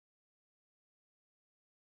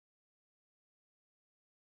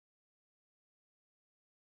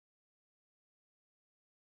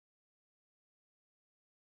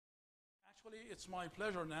Actually, it's my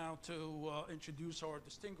pleasure now to introduce our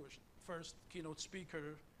distinguished first keynote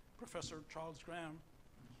speaker, Professor Charles Graham.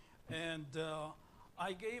 And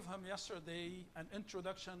I gave him yesterday an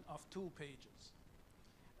introduction of 2 pages.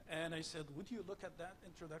 And I said, would you look at that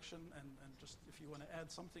introduction and just if you want to add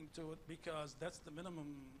something to it, because that's the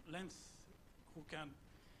minimum length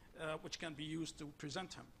which can be used to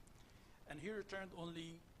present him. And he returned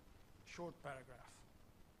only short paragraph.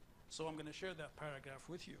 So I'm going to share that paragraph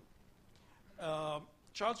with you.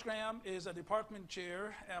 Charles Graham is a department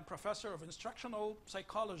chair and professor of instructional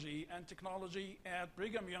psychology and technology at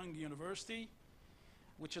Brigham Young University,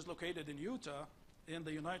 which is located in Utah in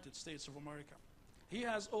the United States of America. He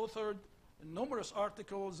has authored numerous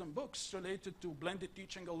articles and books related to blended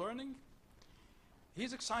teaching and learning.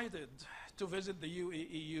 He's excited to visit the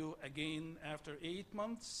UAEU again after 8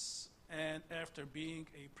 months and after being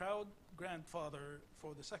a proud grandfather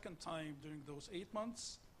for the 2nd time during those 8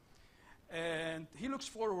 months. And he looks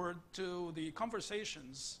forward to the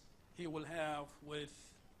conversations he will have with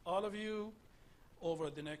all of you over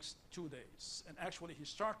the next 2 days. And actually, he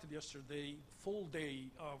started yesterday, full day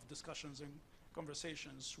of discussions and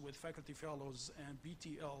conversations with faculty fellows and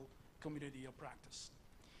BTL community of practice.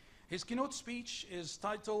 His keynote speech is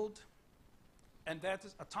titled, and that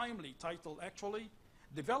is a timely title actually,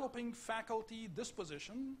 Developing Faculty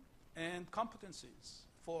Disposition and Competencies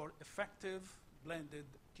for Effective Blended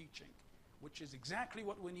Teaching, which is exactly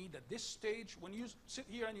what we need at this stage. When you sit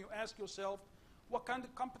here and you ask yourself, what kind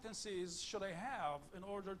of competencies should I have in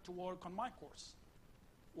order to work on my course?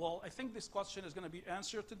 Well, I think this question is going to be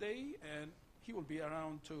answered today, and he will be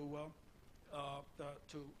around to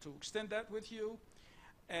extend that with you.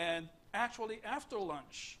 And actually, after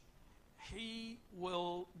lunch, he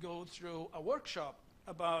will go through a workshop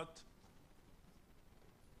about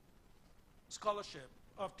scholarship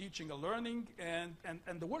of teaching and learning, and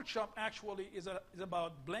the workshop actually is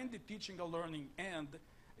about blended teaching and learning and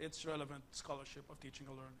its relevant scholarship of teaching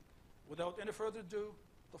and learning. Without any further ado,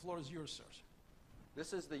 the floor is yours, sir.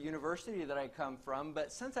 This is the university that I come from,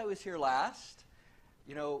 but since I was here last,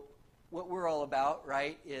 you know, what we're all about,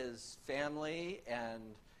 right, is family, and,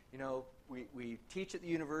 you know, we teach at the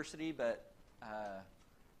university, but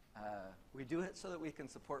we do it so that we can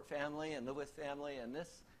support family and live with family, and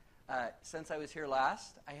this, since I was here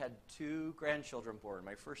last, I had 2 grandchildren born,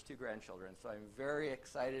 my first 2 grandchildren, so I'm very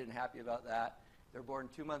excited and happy about that. They're born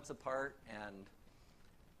 2 months apart, and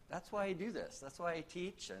that's why I do this. That's why I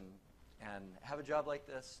teach and have a job like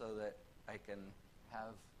this so that I can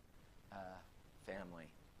have family.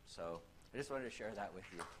 So I just wanted to share that with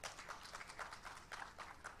you.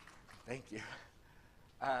 Thank you.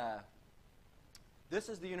 This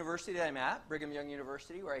is the university that I'm at, Brigham Young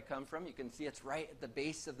University, where I come from. You can see it's right at the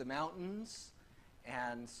base of the mountains.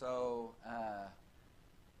 And so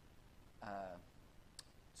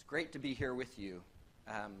it's great to be here with you.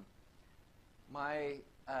 My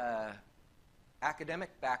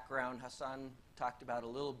academic background, Hassan talked about a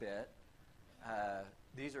little bit.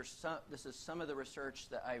 This is some of the research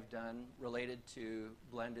that I've done related to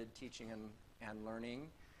blended teaching and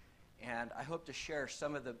learning. And I hope to share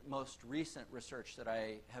some of the most recent research that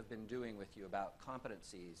I have been doing with you about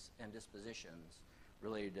competencies and dispositions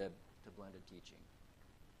related to blended teaching.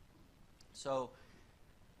 So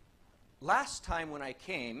last time when I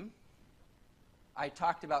came, I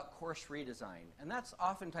talked about course redesign. And that's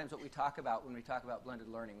oftentimes what we talk about when we talk about blended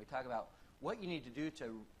learning. We talk about what you need to do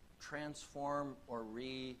to transform or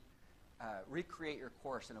recreate your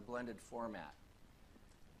course in a blended format.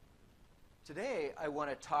 Today, I want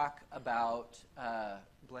to talk about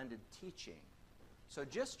blended teaching. So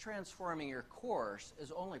just transforming your course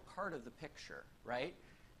is only part of the picture, right?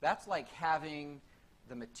 That's like having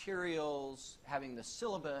the materials, having the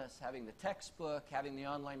syllabus, having the textbook, having the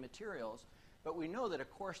online materials. But we know that a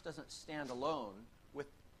course doesn't stand alone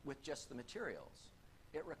with just the materials.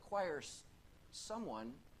 It requires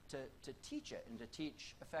someone to teach it and to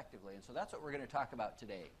teach effectively. And so that's what we're going to talk about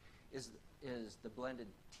today, is the blended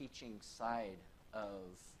teaching side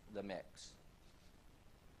of the mix.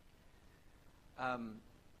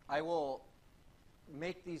 I will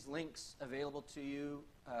make these links available to you.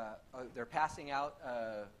 They're passing out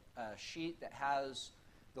a sheet that has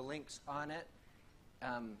the links on it.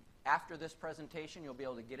 After this presentation, you'll be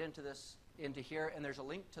able to get into here, and there's a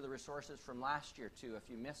link to the resources from last year too. If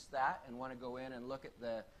you missed that and want to go in and look at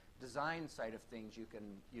the design side of things, you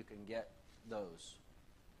can get those.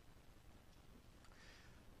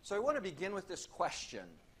 So I want to begin with this question.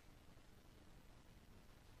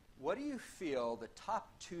 What do you feel the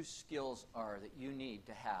top 2 skills are that you need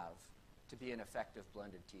to have to be an effective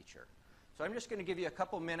blended teacher? So So I'm just going to give you a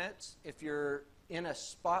couple minutes. If you're in a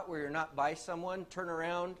spot where you're not by someone, turn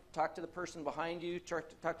around, talk to the person behind you,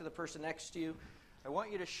 talk to the person next to you. I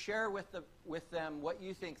want you to share with them what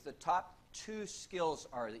you think the top 2 skills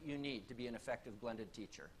are that you need to be an effective blended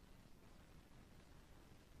teacher.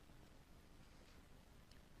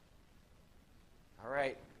 All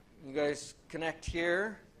right, you guys connect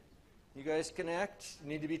here. You guys connect. You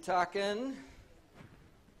need to be talking.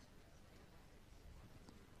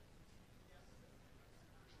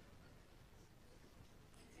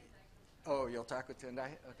 Oh, you'll talk with Tendai?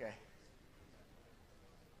 Okay.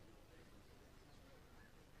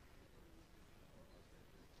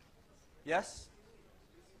 Yes?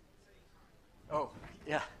 Oh,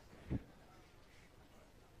 yeah.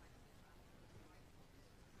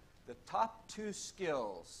 The top 2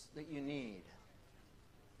 skills that you need.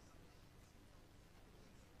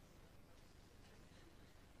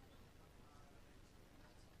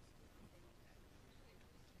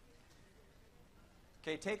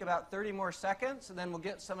 Okay, take about 30 more seconds, and then we'll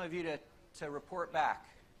get some of you to report back.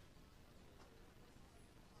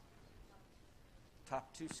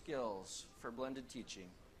 Top 2 skills for blended teaching.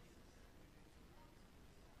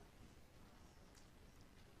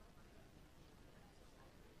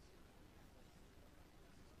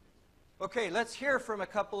 Okay, let's hear from a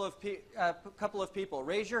couple of people.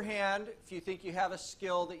 Raise your hand if you think you have a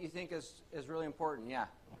skill that you think is really important. Yeah.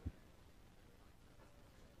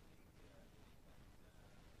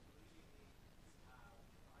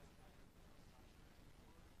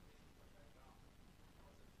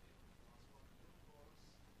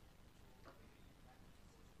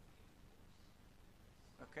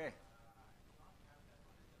 Okay.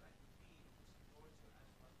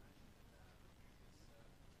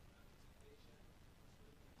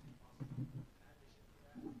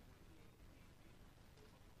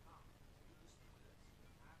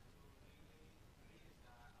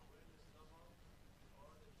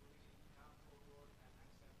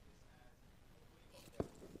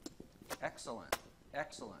 Excellent.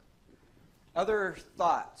 Excellent. Other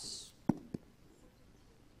thoughts?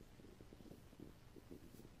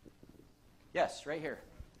 Yes, right here.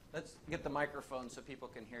 Let's get the microphone so people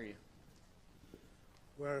can hear you.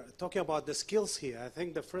 We're talking about the skills here. I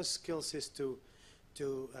think the first skills is to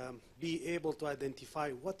be able to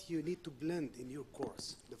identify what you need to blend in your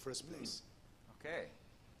course in the first place. Okay.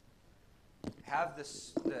 Have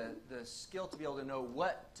the skill to be able to know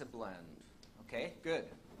what to blend. Okay, good.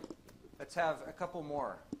 Let's have a couple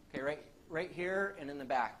more. Okay, right here and in the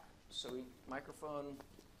back. So microphone,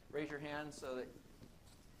 raise your hand so that...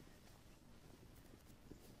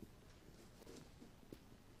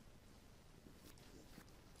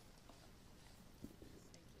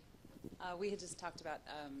 We had just talked about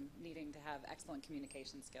needing to have excellent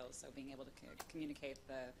communication skills, so being able to communicate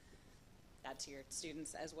that to your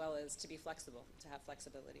students, as well as to be flexible, to have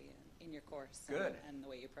flexibility in your course. Good. And the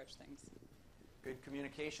way you approach things. Good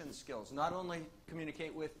communication skills. Not only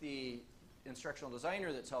communicate with the instructional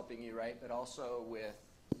designer that's helping you, right, but also with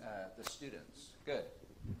the students. Good.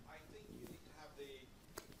 I think you need to have the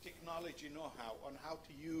technology know-how on how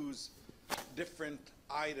to use different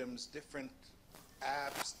items, different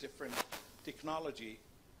apps, different technology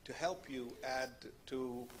to help you add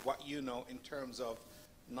to what you know in terms of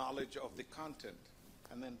knowledge of the content,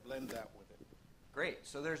 and then blend that with it. Great.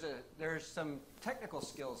 So there's some technical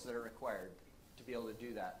skills that are required to be able to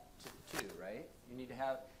do that too, right? You need to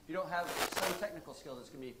have, if you don't have some technical skills, it's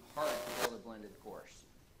going to be hard to build a blended course.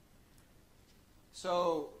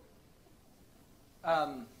 So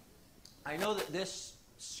I know that this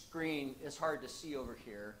screen is hard to see over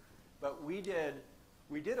here, but we did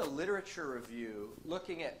a literature review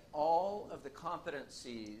looking at all of the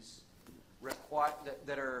competencies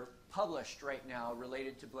that are published right now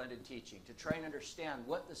related to blended teaching, to try and understand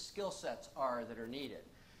what the skill sets are that are needed.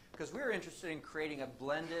 Because we're interested in creating a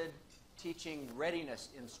blended teaching readiness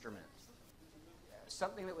instrument,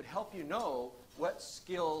 something that would help you know what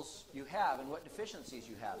skills you have and what deficiencies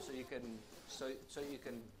you have, so you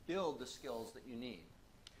can build the skills that you need.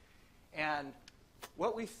 And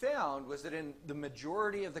what we found was that in the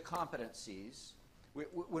majority of the competencies,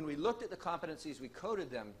 when we looked at the competencies, we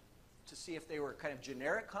coded them to see if they were kind of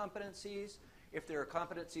generic competencies, if they were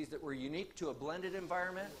competencies that were unique to a blended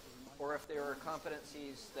environment, or if they were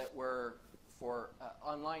competencies that were for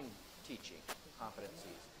online teaching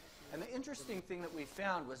competencies. And the interesting thing that we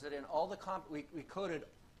found was that in all the we coded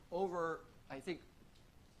over, I think,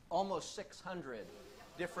 almost 600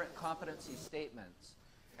 different competency statements.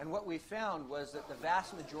 And what we found was that the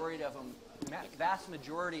vast majority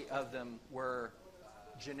of them were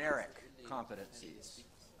generic competencies.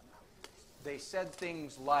 They said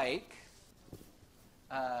things like,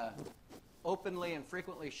 openly and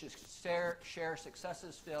frequently share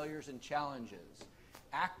successes, failures, and challenges.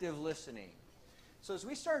 Active listening. So as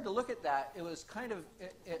we started to look at that, it was kind of,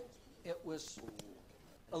 it was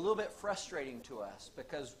a little bit frustrating to us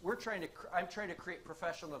because I'm trying to create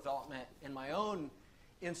professional development in my own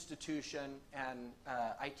institution, and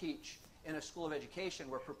I teach in a school of education.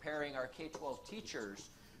 We're preparing our K-12 teachers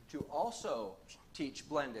to also teach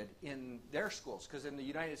blended in their schools, because in the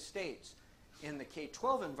United States, in the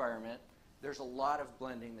K-12 environment, there's a lot of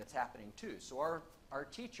blending that's happening too. So our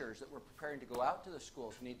teachers that we're preparing to go out to the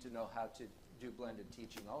schools need to know how to do blended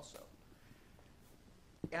teaching also.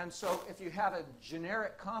 And so if you have a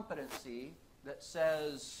generic competency that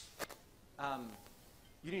says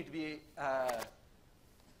you need to be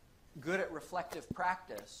good at reflective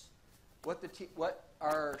practice, what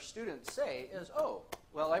our students say is, oh,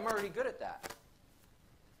 well, I'm already good at that.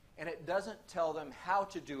 And it doesn't tell them how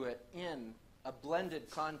to do it in a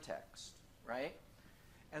blended context, right?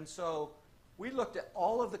 And so we looked at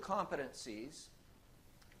all of the competencies,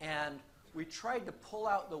 and we tried to pull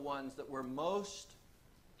out the ones that were most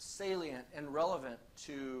salient and relevant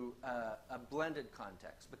to a blended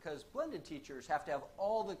context, because blended teachers have to have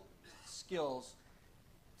all the skills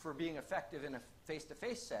for being effective in a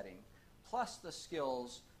face-to-face setting, plus the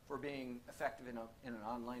skills for being effective in an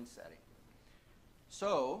online setting.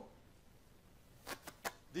 So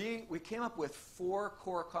we came up with 4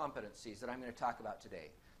 core competencies that I'm going to talk about today.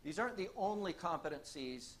 These aren't the only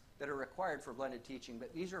competencies that are required for blended teaching,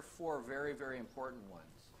 but these are 4 very, very important ones.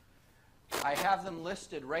 I have them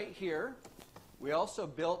listed right here. We also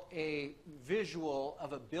built a visual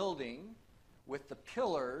of a building with the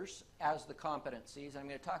pillars as the competencies. I'm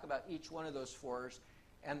going to talk about each one of those 4s,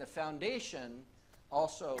 and the foundation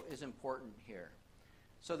also is important here.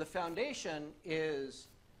 So the foundation is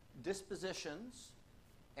dispositions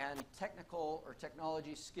and technical or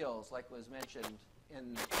technology skills, like was mentioned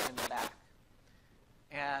in the back.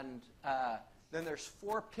 And then there's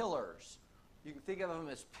 4 pillars. You can think of them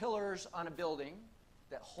as pillars on a building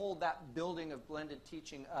that hold that building of blended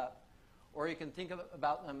teaching up, or you can think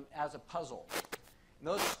about them as a puzzle. And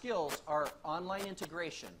those skills are online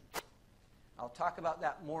integration. I'll talk about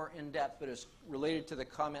that more in depth, but it's related to the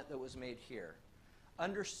comment that was made here.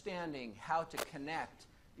 Understanding how to connect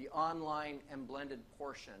the online and blended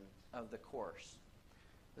portion of the course.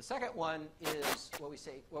 The second one is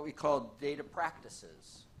what we call data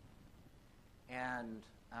practices. And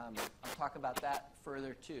I'll talk about that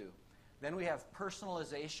further too. Then we have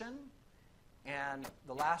personalization, and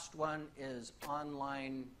the last one is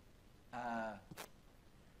online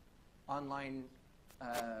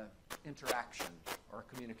interaction or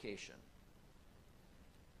communication.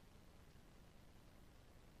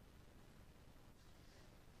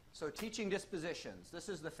 So teaching dispositions. This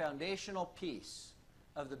is the foundational piece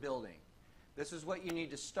of the building. This is what you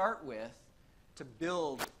need to start with to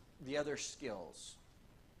build the other skills.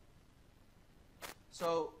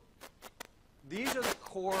 So these are the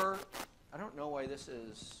core. I don't know why this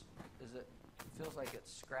is it feels like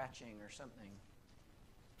it's scratching or something.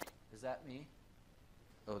 Is that me?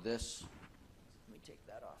 Oh, this. Let me take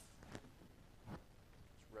that off.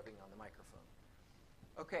 It's rubbing on the microphone.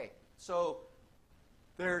 Okay, so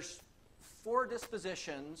there's 4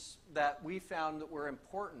 dispositions that we found that were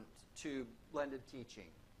important to blended teaching.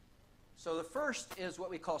 So the first is what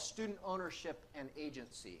we call student ownership and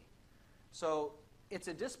agency. So it's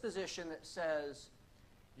a disposition that says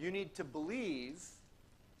you need to believe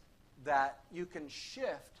that you can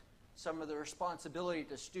shift some of the responsibility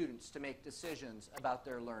to students to make decisions about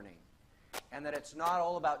their learning, and that it's not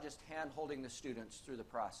all about just hand-holding the students through the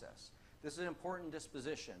process. This is an important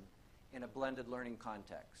disposition in a blended learning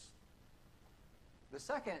context. The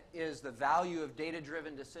second is the value of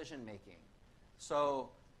data-driven decision-making. So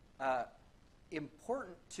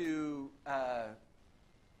important to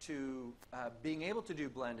being able to do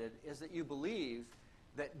blended is that you believe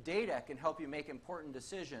that data can help you make important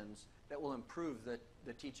decisions that will improve the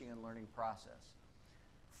teaching and learning process.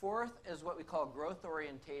 Fourth is what we call growth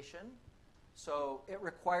orientation. So it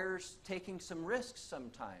requires taking some risks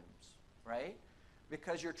sometimes, right?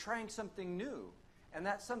 Because you're trying something new, and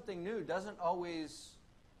that something new doesn't always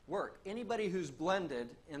work. Anybody who's blended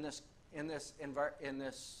in this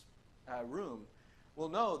room will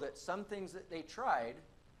know that some things that they tried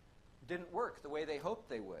didn't work the way they hoped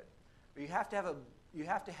they would. But you have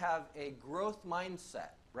to have a growth mindset,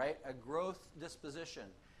 right? A growth disposition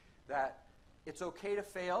that it's okay to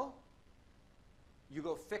fail. You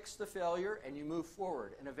go fix the failure and you move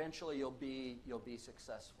forward, and eventually you'll be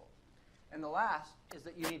successful. And the last is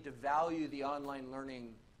that you need to value the online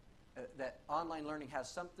learning, that online learning has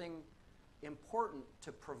something important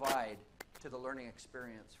to provide to the learning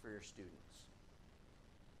experience for your students.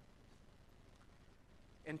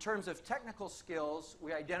 In terms of technical skills,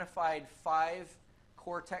 we identified 5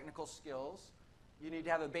 core technical skills. You need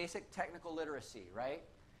to have a basic technical literacy, right?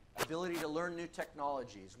 Ability to learn new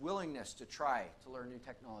technologies, willingness to try to learn new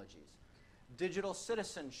technologies. Digital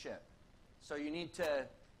citizenship. So you need to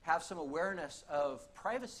have some awareness of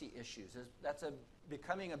privacy issues. That's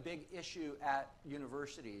becoming a big issue at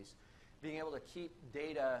universities. Being able to keep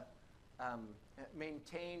data,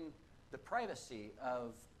 maintain the privacy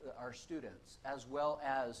of our students, as well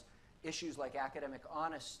as issues like academic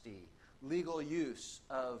honesty, legal use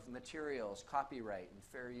of materials, copyright, and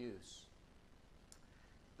fair use.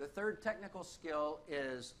 The third technical skill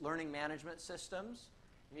is learning management systems.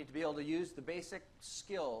 You need to be able to use the basic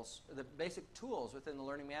skills, the basic tools within the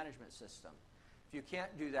learning management system. If you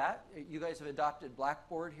can't do that, you guys have adopted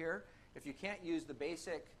Blackboard here. If you can't use the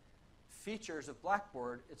basic features of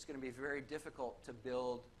Blackboard, it's going to be very difficult to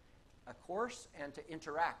build a course and to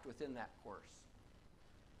interact within that course.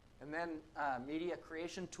 And then media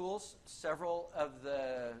creation tools. Several of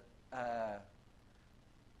the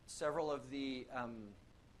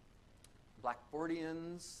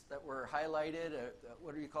Blackboardians that were highlighted.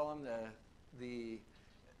 What do you call them? The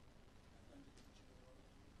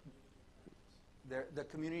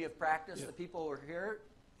community of practice. Yeah. The people who are here.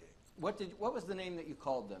 What was the name that you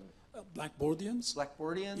called them? Blackboardians.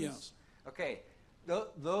 Blackboardians. Yes. Okay.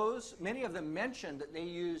 Those, many of them mentioned that they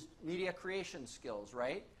used media creation skills,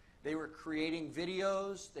 right? They were creating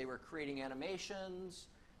videos, they were creating animations.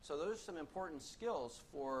 So those are some important skills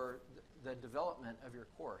for the development of your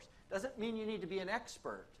course. Doesn't mean you need to be an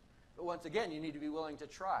expert, but once again, you need to be willing to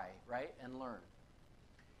try, right, and learn.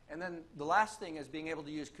 And then the last thing is being able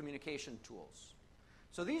to use communication tools.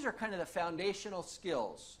 So these are kind of the foundational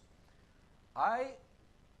skills.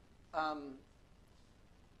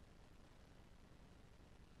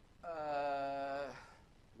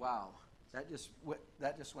 Wow, that just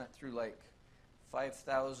went through like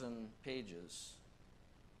 5,000 pages.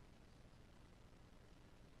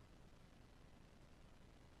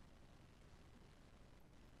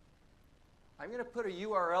 I'm going to put a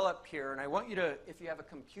URL up here, and I want you to, if you have a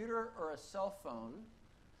computer or a cell phone,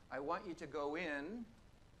 I want you to go in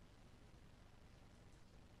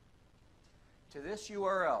to this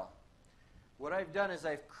URL. What I've done is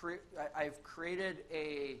I've created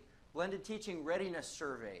a blended teaching readiness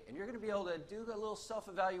survey, and you're going to be able to do a little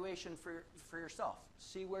self-evaluation for yourself.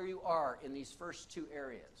 See where you are in these first 2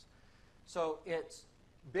 areas. So it's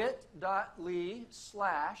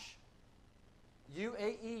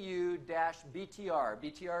bit.ly/UAEU-BTR.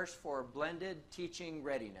 BTR is for blended teaching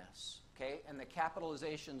readiness, okay? And the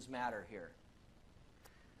capitalizations matter here.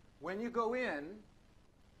 When you go in,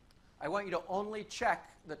 I want you to only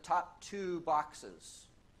check the top 2 boxes,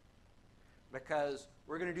 because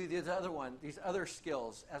we're going to do these other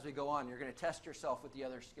skills as we go on. You're going to test yourself with the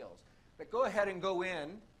other skills. But go ahead and go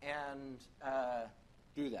in and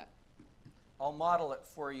do that. I'll model it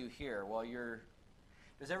for you here while you're...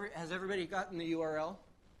 Has everybody gotten the URL?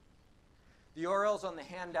 The URL's on the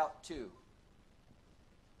handout too.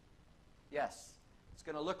 Yes. It's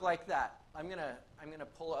going to look like that. I'm going to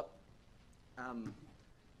pull up...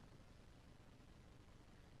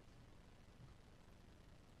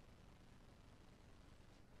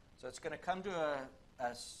 So it's going to come to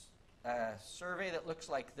a survey that looks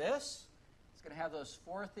like this. It's going to have those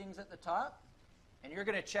 4 things at the top. And you're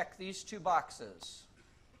going to check these 2 boxes.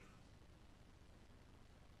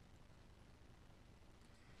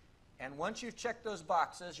 And once you've checked those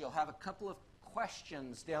boxes, you'll have a couple of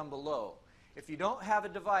questions down below. If you don't have a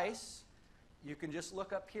device, you can just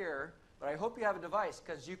look up here. But I hope you have a device,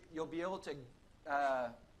 because you'll be able to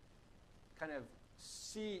kind of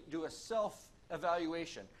do a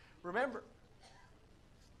self-evaluation. Remember,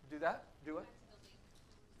 do that? Do it?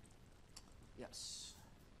 Yes.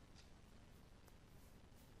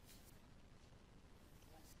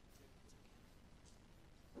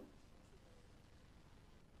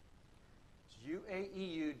 It's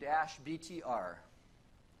UAEU-BTR,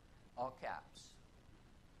 all caps.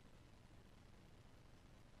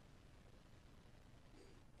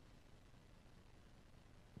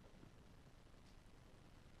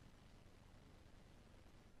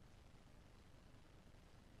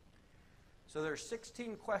 So there's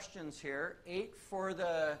 16 questions here, 8 for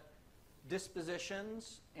the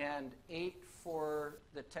dispositions and 8 for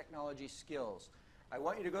the technology skills. I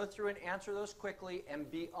want you to go through and answer those quickly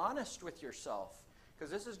and be honest with yourself,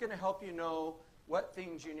 because this is going to help you know what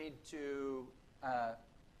things you need to,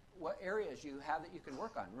 what areas you have that you can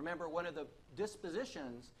work on. Remember, one of the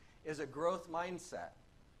dispositions is a growth mindset,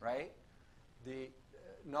 right? the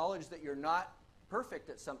knowledge that you're not perfect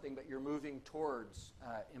at something, but you're moving towards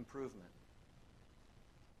improvement.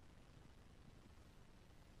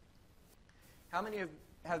 How many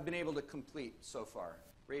have been able to complete so far?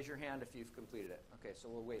 Raise your hand if you've completed it. Okay, so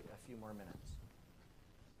we'll wait a few more minutes.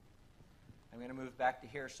 I'm going to move back to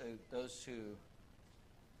here so those who...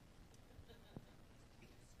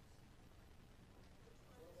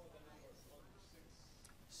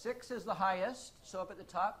 Six is the highest, so up at the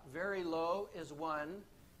top, very low is 1,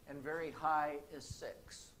 and very high is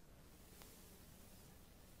 6.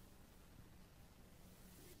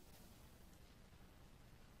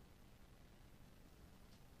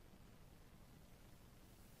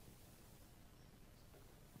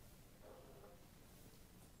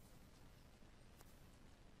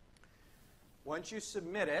 Once you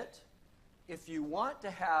submit it, if you want to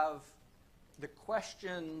have the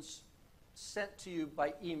questions sent to you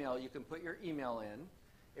by email, you can put your email in.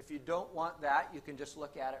 If you don't want that, you can just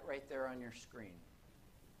look at it right there on your screen.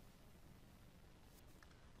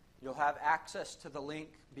 You'll have access to the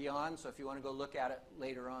link beyond, so if you want to go look at it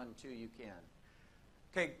later on too, you can.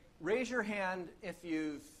 Okay, raise your hand if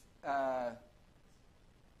you're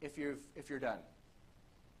done.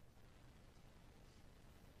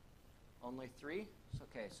 Only 3?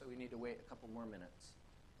 Okay, so we need to wait a couple more minutes.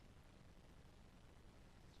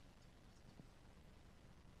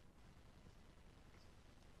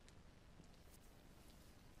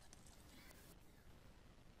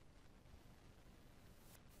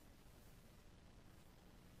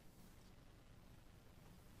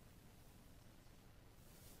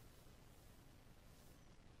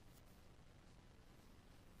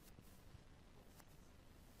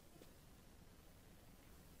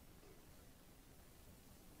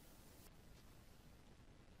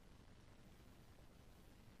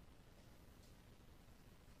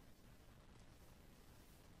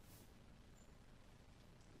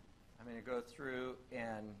 I'm going to go through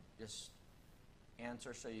and just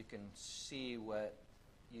answer so you can see what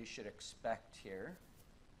you should expect here.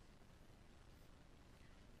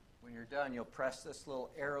 When you're done, you'll press this little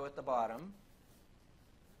arrow at the bottom.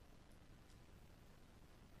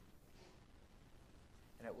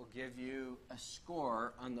 And it will give you a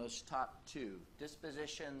score on those top 2,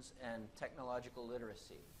 dispositions and technological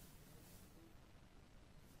literacy.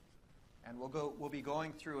 And we'll be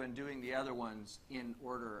going through and doing the other ones in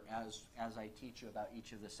order as I teach you about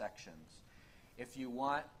each of the sections. If you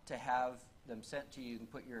want to have them sent to you, you can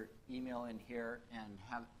put your email in here and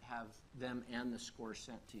have them and the score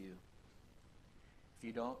sent to you. If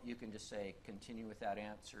you don't, you can just say continue without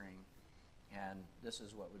answering, and this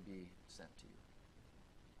is what would be sent to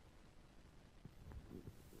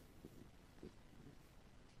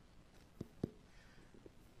you.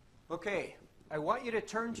 Okay. I want you to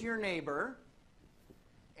turn to your neighbor,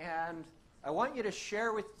 and I want you to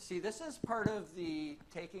share see, this is part of the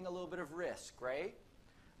taking a little bit of risk, right?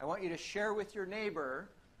 I want you to share with your neighbor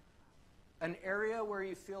an area where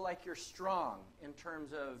you feel like you're strong in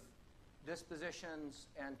terms of dispositions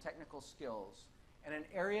and technical skills, and an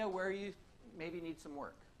area where you maybe need some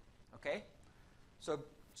work, okay? So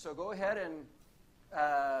go ahead and...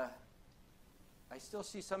 I still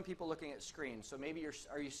see some people looking at screens, so maybe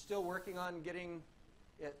are you still working on getting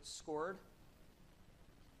it scored?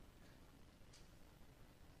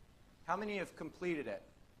 How many have completed it?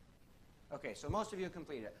 Okay, so most of you have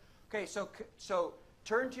completed it. Okay, so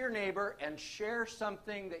turn to your neighbor and share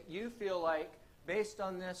something that you feel like, based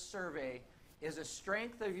on this survey, is a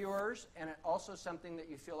strength of yours and also something that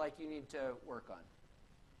you feel like you need to work on.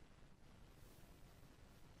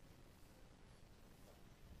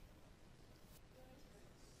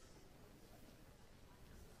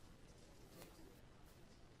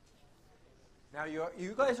 Now,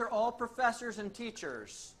 you guys are all professors and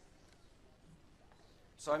teachers,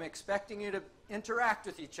 so I'm expecting you to interact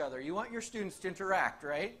with each other. You want your students to interact,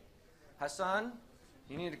 right? Hassan,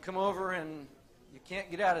 you need to come over and you can't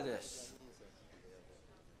get out of this.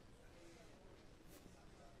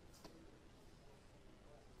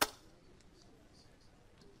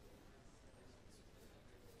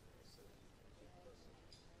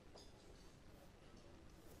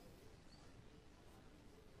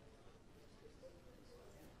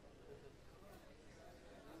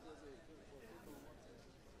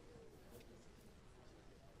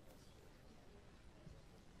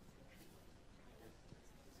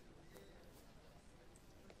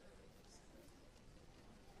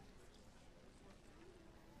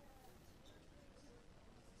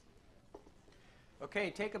 Okay,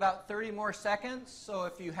 take about 30 more seconds. So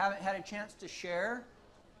if you haven't had a chance to share,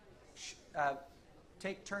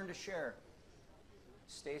 take turn to share.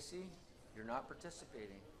 Stacy, you're not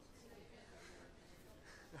participating.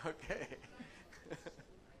 Okay.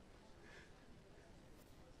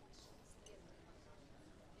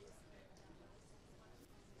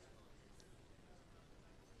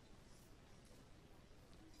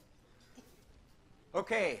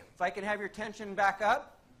 Okay, if I can have your attention back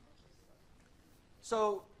up.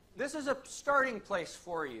 So this is a starting place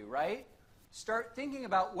for you, right? Start thinking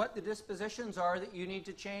about what the dispositions are that you need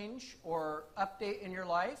to change or update in your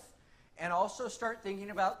life, and also start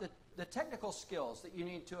thinking about the technical skills that you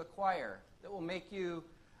need to acquire that will make you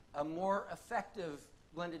a more effective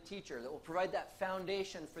blended teacher, that will provide that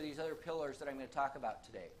foundation for these other pillars that I'm going to talk about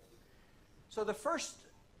today. So the first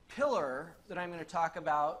pillar that I'm going to talk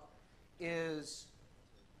about is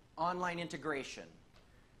online integration.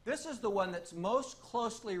 This is the one that's most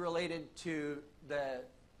closely related to the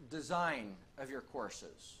design of your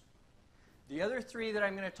courses. The other three that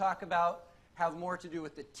I'm going to talk about have more to do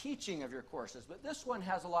with the teaching of your courses, but this one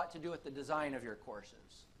has a lot to do with the design of your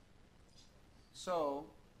courses. So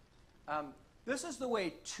this is the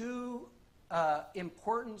way two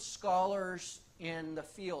important scholars in the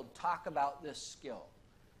field talk about this skill.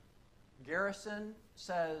 Garrison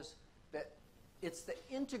says that it's the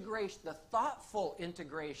integration, the thoughtful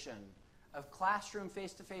integration of classroom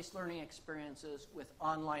face-to-face learning experiences with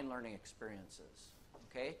online learning experiences.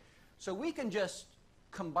 Okay? So we can just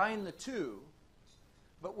combine the two,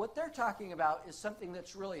 but what they're talking about is something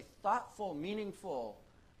that's really thoughtful, meaningful,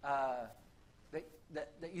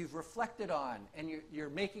 that you've reflected on, and you're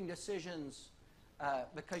making decisions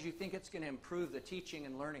because you think it's going to improve the teaching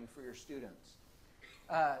and learning for your students.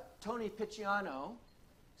 Tony Picciano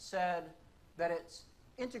said that it's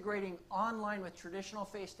integrating online with traditional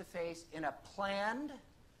face-to-face in a planned,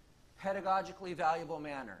 pedagogically valuable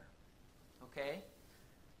manner. Okay?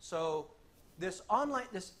 So this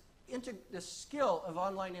skill of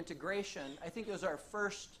online integration, I think it was our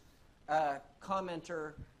first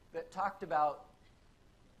commenter that talked about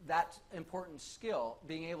that important skill,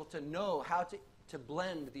 being able to know how to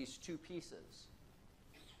blend these two pieces.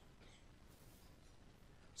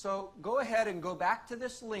 So go ahead and go back to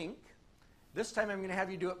this link. This time I'm going to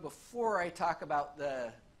have you do it before I talk about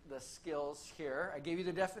the skills here. I gave you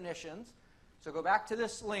the definitions. So go back to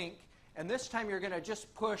this link, and this time you're going to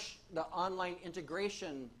just push the online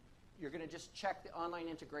integration. You're going to just check the online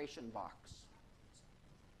integration box.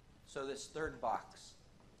 So this third box.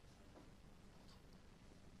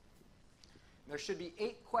 There should be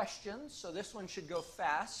 8 questions, so this one should go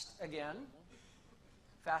fast again,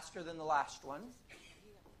 faster than the last one.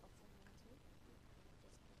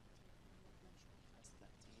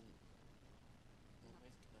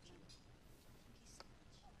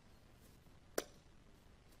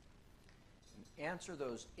 Answer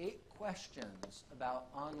those 8 questions about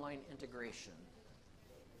online integration.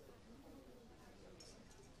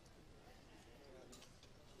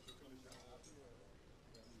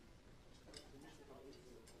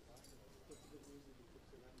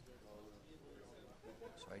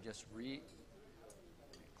 So I just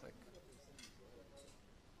click.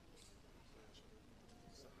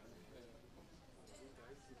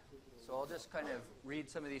 So I'll just kind of read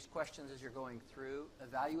some of these questions as you're going through.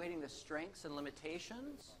 Evaluating the strengths and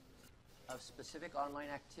limitations of specific online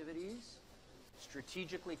activities.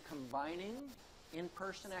 Strategically combining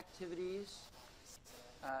in-person activities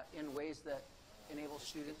in ways that enable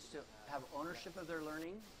students to have ownership of their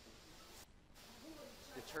learning.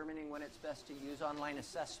 Determining when it's best to use online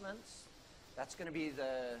assessments. That's going to be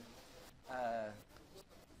the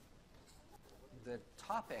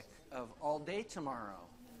topic of all day tomorrow,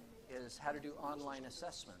 is how to do online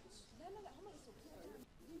assessments.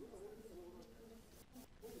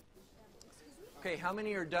 Okay, how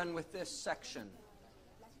many are done with this section?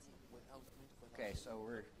 Okay, so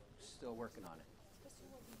we're still working on it.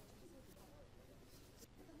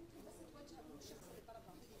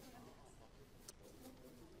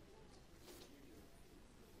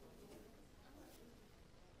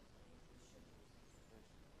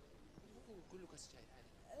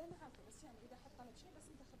 انا عارفه بس يعني اذا حط طلب شيء بس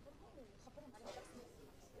انت خبرهم وخبرهم على الدرس.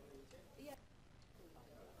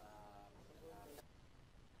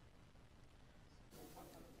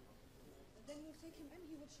 Then you take him in,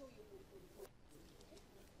 he will show you.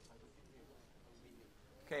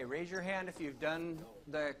 Okay, raise your hand if you've done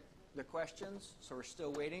the questions. So we're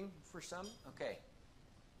still waiting for some. Okay.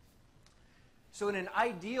 So in an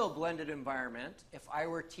ideal blended environment, if I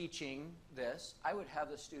were teaching this, I would have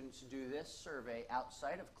the students do this survey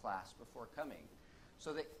outside of class before coming,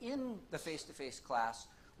 so that in the face-to-face class,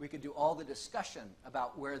 we could do all the discussion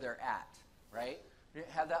about where they're at, right? We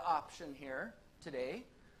didn't have that option here today,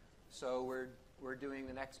 so we're doing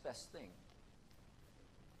the next best thing.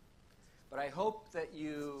 But I hope that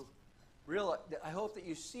you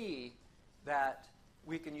see that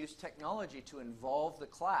we can use technology to involve the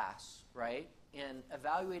class, right, in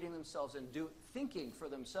evaluating themselves and thinking for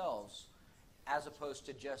themselves, as opposed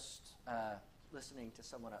to just listening to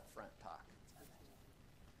someone up front talk.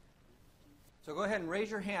 So go ahead and raise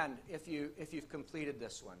your hand if you've completed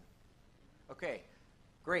this one. Okay,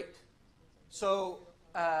 great. So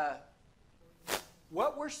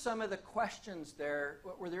what were some of the questions there?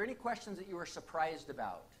 Were there any questions that you were surprised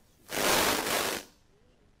about?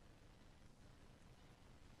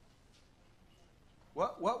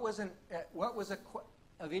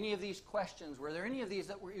 Of any of these questions, were there any of these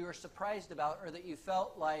that you were surprised about, or that you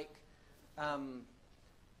felt like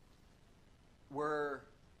were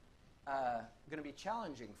going to be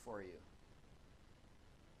challenging for you?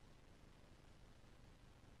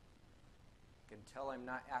 I can tell I'm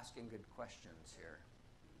not asking good questions here.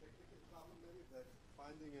 Technical problem, maybe, that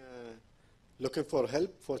finding looking for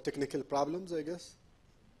help for technical problems, I guess.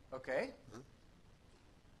 Okay.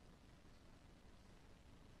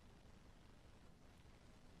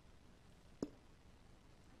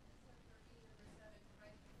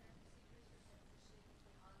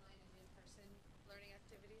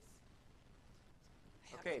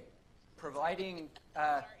 Okay, providing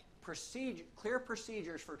clear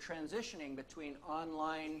procedures for transitioning between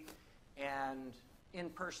online and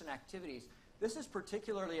in-person activities. This is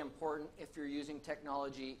particularly important if you're using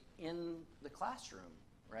technology in the classroom,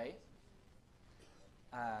 right?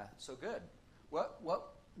 So good.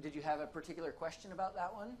 What did you have a particular question about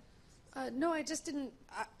that one? No, I just didn't.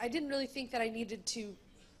 I didn't really think that I needed to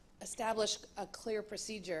establish a clear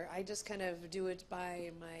procedure. I just kind of do it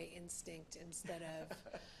by my instinct instead of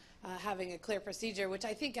having a clear procedure, which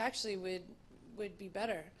I think actually would be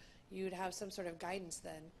better. You'd have some sort of guidance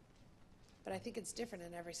then. But I think it's different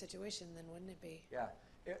in every situation then, wouldn't it be? Yeah.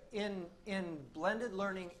 In blended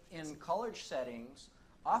learning in college settings,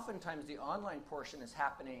 oftentimes the online portion is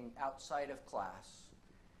happening outside of class.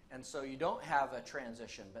 And so you don't have a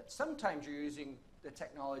transition. But sometimes you're using the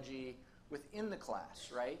technology within the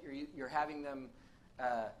class, right? You're having them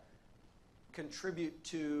contribute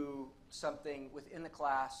to something within the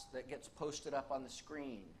class that gets posted up on the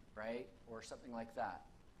screen, right? Or something like that.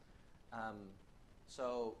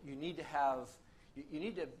 So you need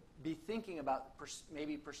to be thinking about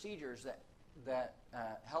maybe procedures that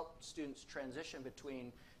help students transition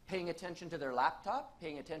between paying attention to their laptop,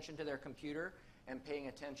 paying attention to their computer, and paying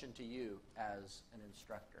attention to you as an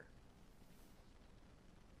instructor.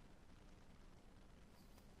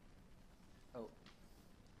 Oh,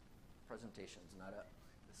 presentation's not up.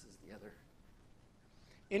 This is the other.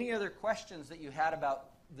 Any other questions that you had about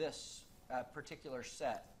this particular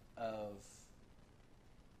set of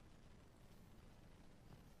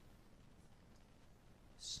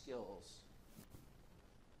skills?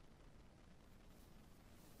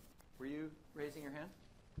 Were you raising your hand?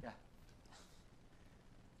 Yeah.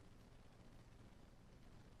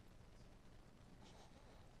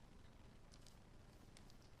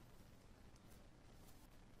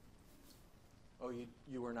 Oh,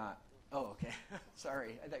 you were not. Oh, okay.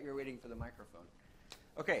 Sorry. I thought you were waiting for the microphone.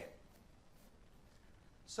 Okay.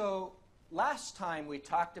 So last time we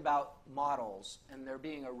talked about models and there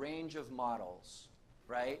being a range of models,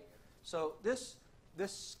 right? So this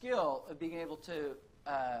skill of being able to,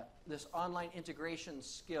 this online integration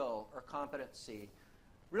skill or competency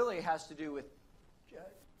really has to do with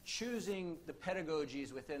choosing the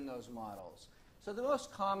pedagogies within those models. So the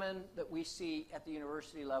most common that we see at the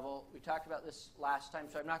university level, we talked about this last time,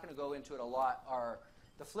 so I'm not going to go into it a lot, are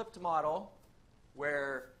the flipped model,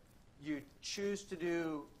 where you choose to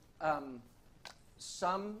do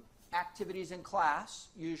some activities in class,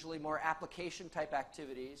 usually more application type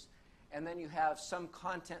activities, and then you have some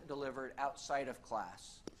content delivered outside of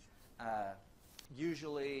class,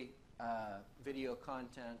 usually video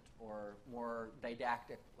content or more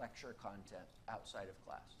didactic lecture content outside of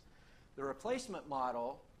class. The replacement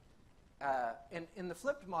model, in the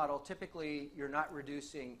flipped model, typically you're not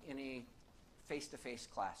reducing any face-to-face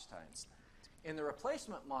class times. In the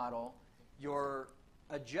replacement model, you're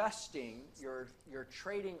adjusting, you're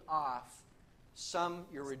trading off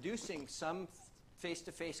you're reducing some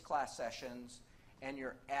face-to-face class sessions, and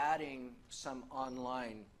you're adding some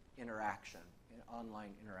online interaction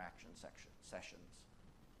sessions.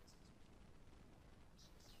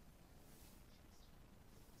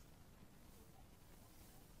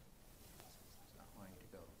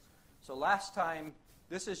 So last time,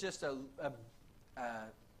 this is just a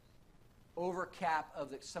overcap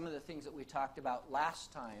of some of the things that we talked about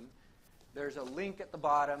last time. There's a link at the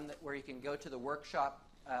bottom where you can go to the workshop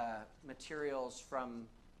materials from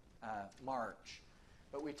March.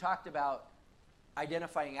 But we talked about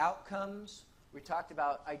identifying outcomes. We talked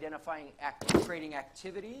about identifying creating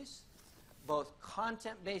activities, both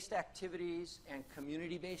content-based activities and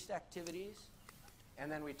community-based activities.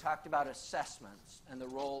 And then we talked about assessments and the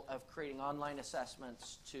role of creating online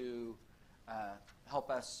assessments to help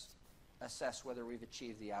us assess whether we've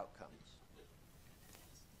achieved the outcomes.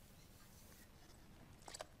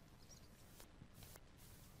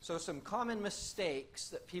 So some common mistakes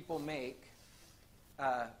that people make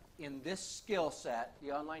in this skill set,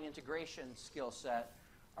 the online integration skill set,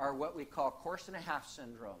 are what we call course and a half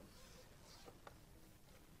syndrome.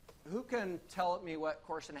 Who can tell me what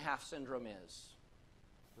course and a half syndrome is?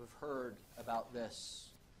 Who've heard about this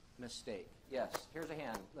mistake? Yes, here's a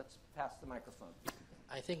hand. Let's pass the microphone.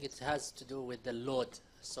 I think it has to do with the load.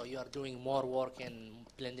 So you are doing more work in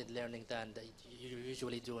blended learning than you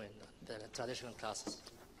usually do in the traditional classes.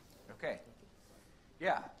 Okay.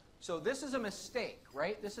 Yeah. So this is a mistake,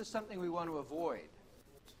 right? This is something we want to avoid.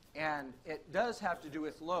 And it does have to do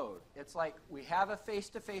with load. It's like we have a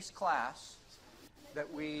face-to-face class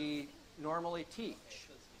that we normally teach.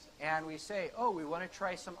 And we say, oh, we want to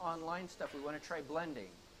try some online stuff. We want to try blending.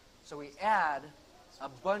 So we add a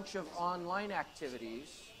bunch of online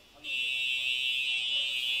activities.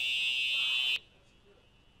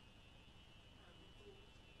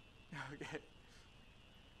 Okay.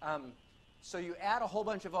 So you add a whole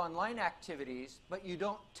bunch of online activities, but you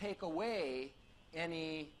don't take away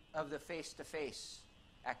any of the face-to-face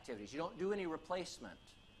activities. You don't do any replacement.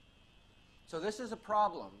 So this is a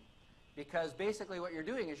problem, because basically what you're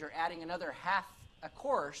doing is you're adding another half a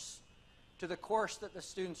course to the course that the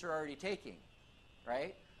students are already taking,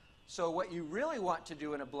 right? So what you really want to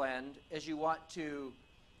do in a blend is you want to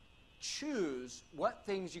choose what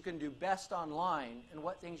things you can do best online and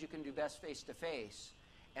what things you can do best face-to-face,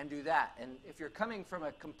 and do that. And if you're coming from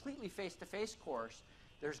a completely face-to-face course,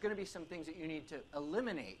 there's going to be some things that you need to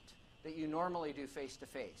eliminate that you normally do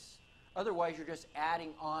face-to-face. Otherwise, you're just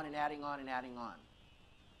adding on and adding on and adding on.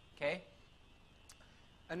 Okay?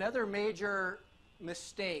 Another major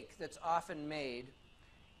mistake that's often made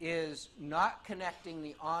is not connecting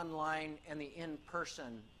the online and the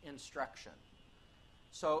in-person instruction.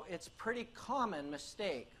 So it's a pretty common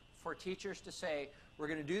mistake for teachers to say, we're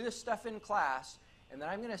going to do this stuff in class, and then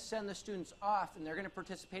I'm going to send the students off, and they're going to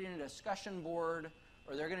participate in a discussion board,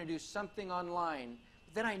 or they're going to do something online.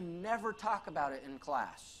 But then I never talk about it in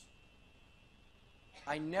class.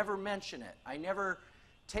 I never mention it. I never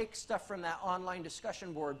take stuff from that online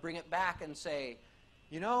discussion board, bring it back, and say,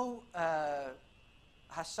 you know,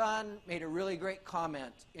 Hassan made a really great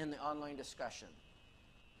comment in the online discussion,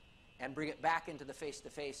 and bring it back into the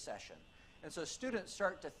face-to-face session. And so students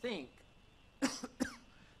start to think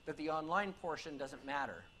that the online portion doesn't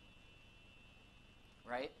matter,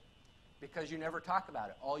 right? Because you never talk about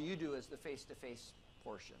it. All you do is the face-to-face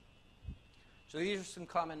portion. So these are some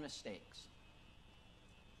common mistakes.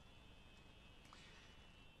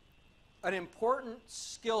 An important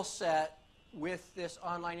skill set with this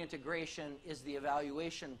online integration is the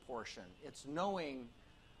evaluation portion. It's knowing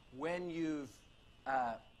when you've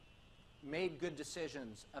made good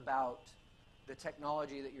decisions about the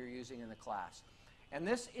technology that you're using in the class. And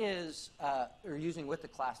this is, or using with the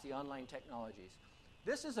class, the online technologies.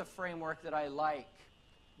 This is a framework that I like,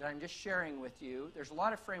 that I'm just sharing with you. There's a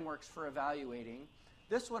lot of frameworks for evaluating.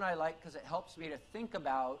 This one I like because it helps me to think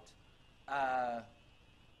about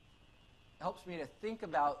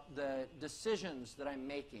the decisions that I'm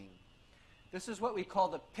making. This is what we call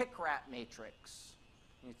the pick-rat matrix.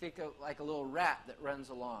 You think of like a little rat that runs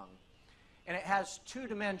along. And it has two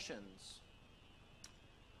dimensions.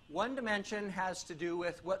 One dimension has to do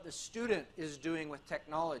with what the student is doing with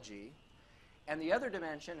technology, and the other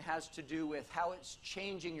dimension has to do with how it's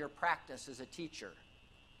changing your practice as a teacher.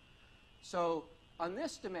 So on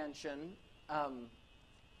this dimension,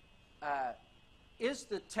 is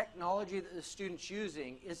the technology that the student's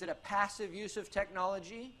using, is it a passive use of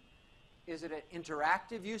technology? Is it an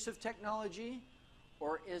interactive use of technology?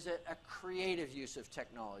 Or is it a creative use of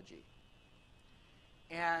technology?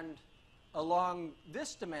 And along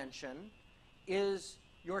this dimension, is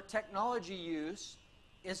your technology use,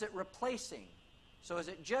 is it replacing? So is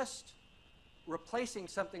it just replacing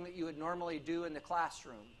something that you would normally do in the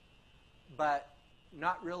classroom, but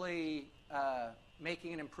not really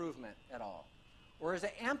making an improvement at all? Or is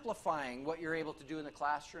it amplifying what you're able to do in the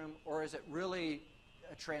classroom, or is it really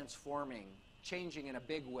transforming, changing in a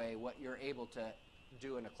big way what you're able to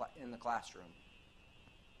do in the classroom?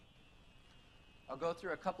 I'll go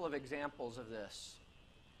through a couple of examples of this.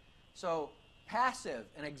 So passive,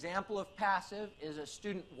 an example of passive is a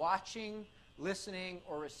student watching listening,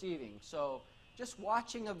 or receiving. So just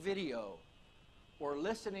watching a video or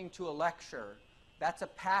listening to a lecture, that's a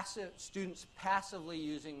passive, students passively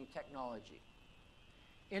using technology.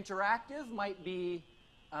 Interactive might be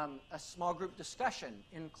a small group discussion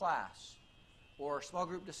in class, or small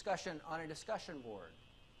group discussion on a discussion board,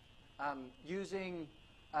 using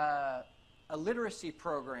a literacy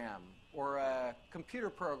program or a computer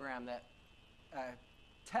program that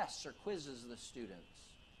tests or quizzes the students.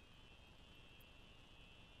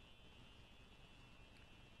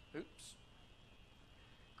 Oops.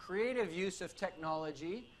 Creative use of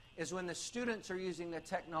technology is when the students are using the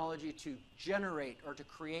technology to generate or to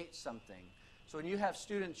create something. So when you have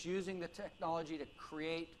students using the technology to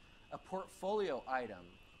create a portfolio item,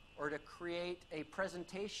 or to create a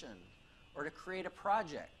presentation, or to create a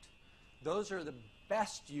project, those are the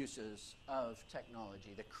best uses of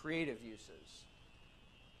technology, the creative uses.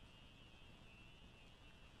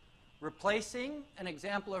 Replacing, an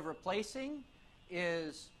example of replacing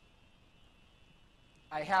is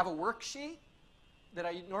I have a worksheet that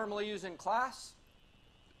I normally use in class,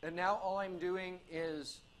 and now all I'm doing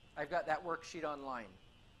is I've got that worksheet online.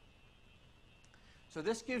 So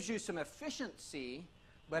this gives you some efficiency,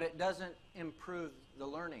 but it doesn't improve the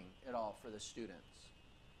learning at all for the students.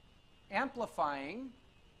 Amplifying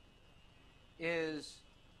is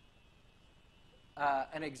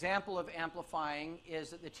an example of amplifying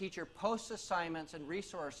is that the teacher posts assignments and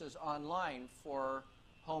resources online for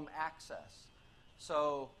home access.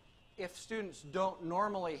 So if students don't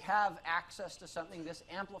normally have access to something, this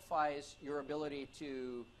amplifies your ability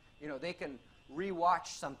to, they can rewatch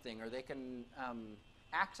something, or they can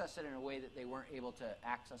access it in a way that they weren't able to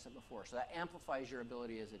access it before. So that amplifies your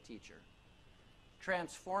ability as a teacher.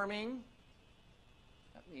 Transforming,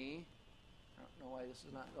 not me, I don't know why this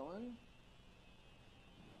is not going.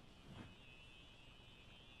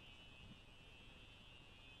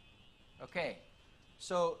 Okay,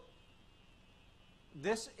 so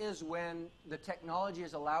this is when the technology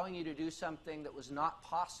is allowing you to do something that was not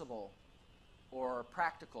possible or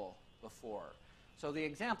practical before. So the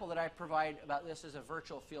example that I provide about this is a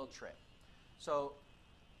virtual field trip. So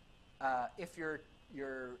if you're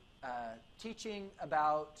teaching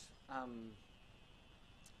about,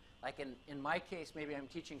 like in my case, maybe I'm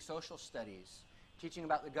teaching social studies, teaching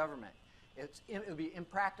about the government. It would be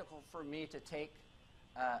impractical for me to take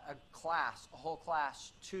a whole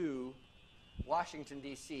class to Washington,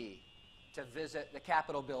 D.C. to visit the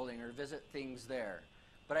Capitol building or visit things there.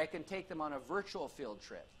 But I can take them on a virtual field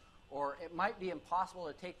trip. Or it might be impossible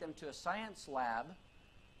to take them to a science lab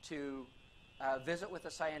to visit with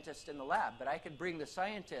a scientist in the lab. But I could bring the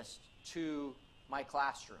scientist to my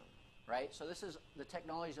classroom, right? So this is the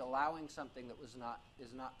technology is allowing something that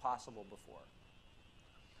is not possible before.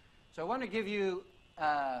 So I want to give you,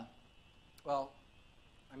 I'm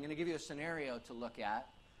going to give you a scenario to look at.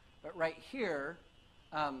 But right here,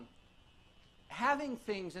 having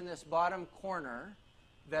things in this bottom corner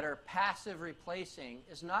that are passive replacing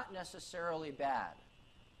is not necessarily bad,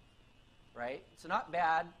 right? It's not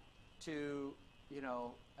bad to,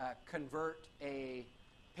 convert a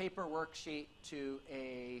paper worksheet to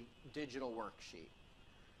a digital worksheet.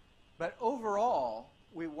 But overall,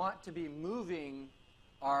 we want to be moving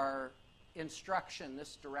our instruction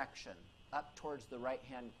this direction, up towards the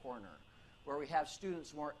right-hand corner, where we have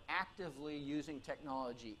students more actively using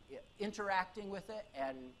technology, interacting with it,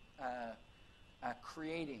 and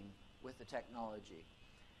creating with the technology.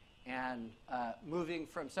 And moving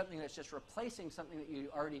from something that's just replacing something that you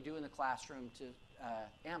already do in the classroom to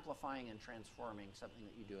amplifying and transforming something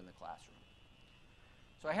that you do in the classroom.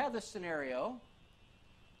 So I have this scenario.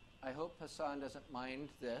 I hope Hassan doesn't mind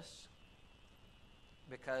this,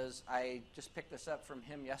 because I just picked this up from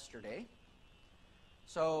him yesterday.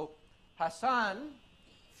 So Hassan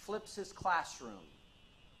flips his classroom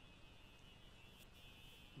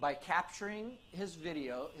by capturing his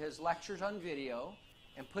lectures on video,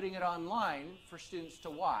 and putting it online for students to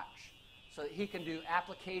watch so that he can do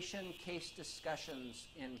application case discussions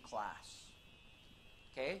in class.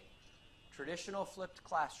 Okay? Traditional flipped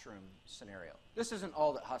classroom scenario. This isn't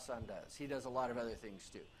all that Hassan does. He does a lot of other things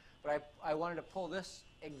too. But I wanted to pull this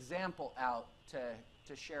example out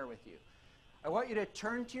to share with you. I want you to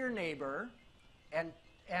turn to your neighbor and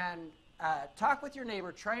talk with your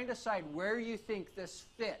neighbor, try and decide where you think this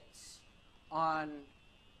fits on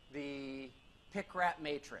the pick-wrap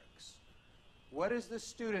matrix. What is the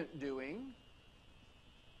student doing,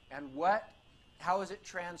 and how is it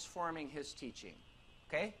transforming his teaching?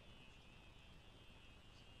 Okay?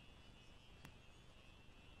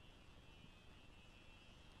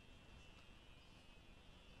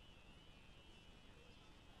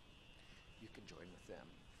 You them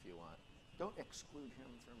if you want. Don't exclude him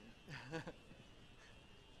from...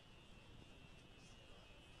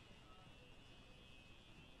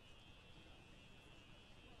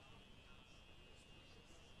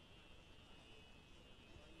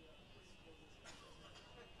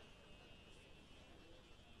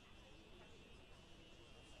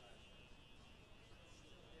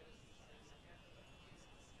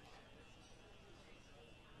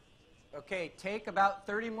 Okay, take about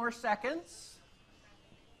 30 more seconds.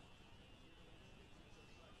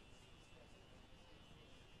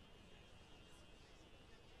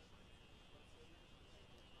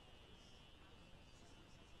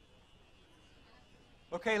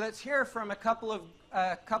 Okay, let's hear from a couple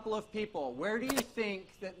of people. Where do you think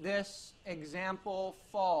that this example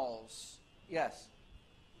falls? Yes.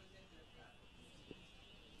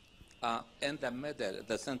 In the middle,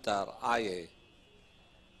 the center, IA.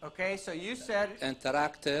 Okay, so you said...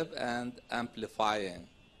 Interactive and amplifying.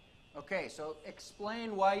 Okay, so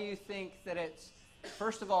explain why you think that it's...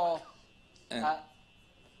 First of all,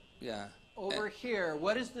 yeah. over here,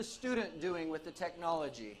 what is the student doing with the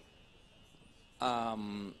technology?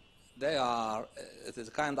 It is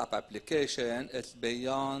a kind of application. It's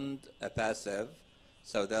beyond a passive.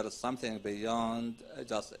 So there is something beyond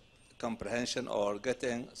just comprehension or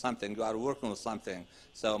getting something. You are working with something.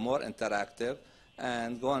 So more interactive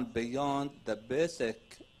and going beyond the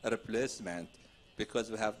basic replacement because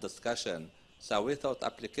we have discussion. So we thought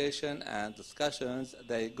application and discussions,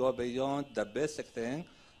 they go beyond the basic thing,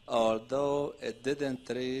 although it didn't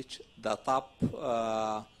reach the top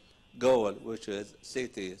goal, which is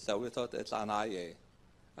CT. So we thought it's an IA,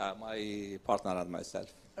 my partner and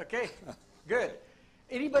myself. Okay, good.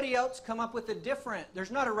 Anybody else come up with a different?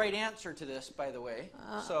 There's not a right answer to this, by the way.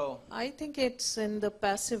 I think it's in the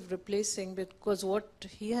passive replacing, because what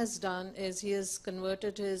he has done is he has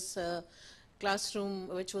converted his classroom,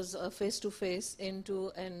 which was face-to-face,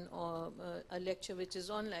 into a lecture which is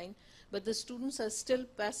online. But the students are still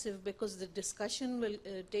passive because the discussion will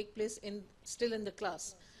take place still in the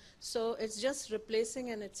class. So it's just replacing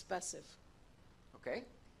and it's passive. Okay.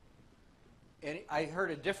 And I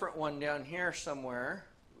heard a different one down here somewhere.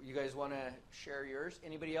 You guys want to share yours?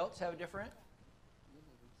 Anybody else have a different?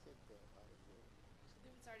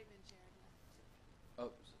 It's already been shared.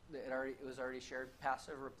 Oh, it was already shared.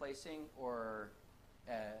 Passive replacing or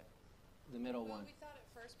the middle one? We thought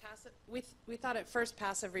at first passive. We thought at first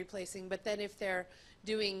passive replacing, but then if they're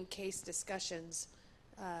doing case discussions,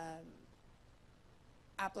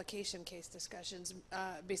 application case discussions,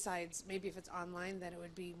 besides maybe if it's online, then it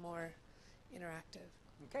would be more interactive.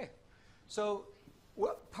 Okay. So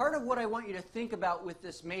part of what I want you to think about with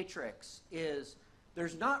this matrix is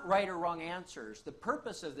there's not right or wrong answers. The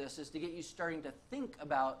purpose of this is to get you starting to think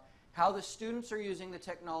about how the students are using the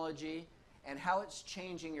technology and how it's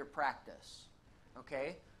changing your practice.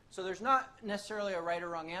 Okay? So there's not necessarily a right or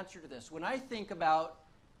wrong answer to this. When I think about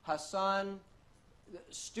Hassan,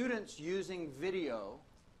 students using video,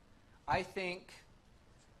 I think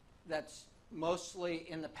that's mostly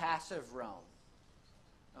in the passive realm,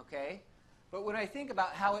 okay? But when I think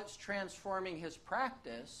about how it's transforming his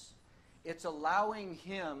practice, it's allowing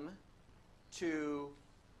him to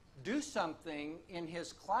do something in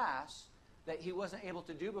his class that he wasn't able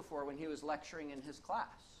to do before when he was lecturing in his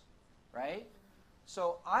class, right?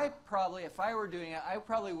 So I probably, if I were doing it, I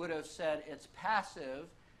probably would have said it's passive,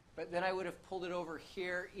 but then I would have pulled it over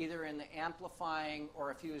here either in the amplifying,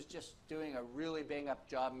 or if he was just doing a really bang-up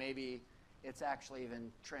job, maybe it's actually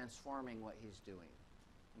even transforming what he's doing,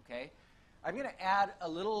 okay? I'm going to add a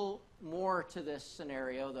little more to this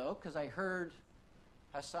scenario, though, because I heard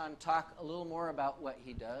Hassan talk a little more about what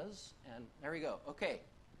he does, and there we go. Okay.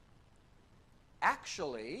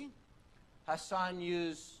 Actually, Hassan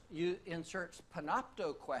inserts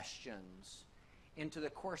panopto questions into the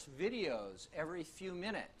course videos every few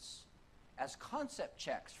minutes as concept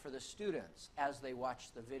checks for the students as they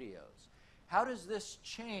watch the videos. How does this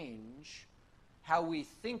change how we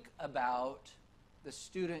think about the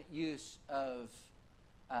student use of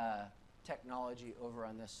technology over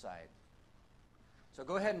on this side? So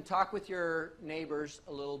go ahead and talk with your neighbors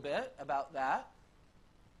a little bit about that.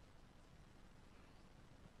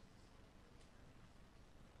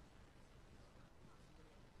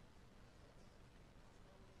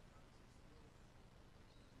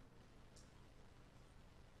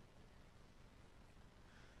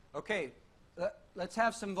 Okay, let's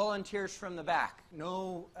have some volunteers from the back.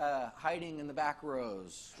 No hiding in the back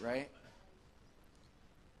rows, right?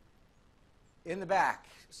 In the back,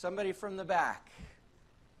 somebody from the back.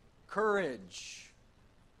 Courage,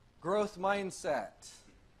 growth mindset.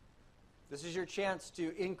 This is your chance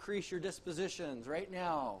to increase your dispositions right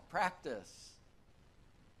now. Practice.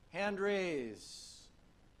 Hand raise.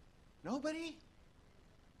 Nobody?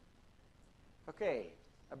 Okay,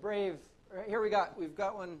 a brave. Right here we've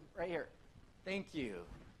got one right here. Thank you.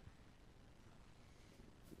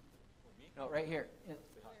 No, right here.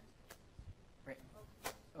 Right.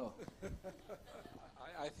 Oh.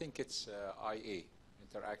 I think it's IA,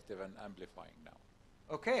 interactive and amplifying now.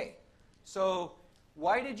 Okay, so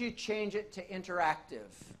why did you change it to interactive?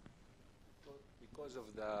 Because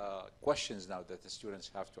of the questions now that the students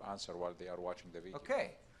have to answer while they are watching the video.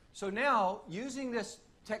 Okay, so now using this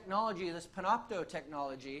technology, this Panopto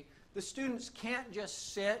technology, the students can't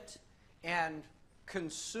just sit and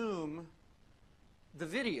consume the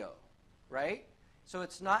video, right? So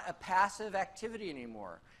it's not a passive activity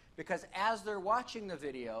anymore, because as they're watching the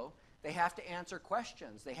video, they have to answer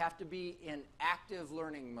questions. They have to be in active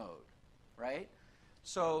learning mode, right?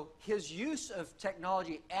 So his use of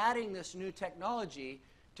technology, adding this new technology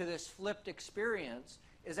to this flipped experience,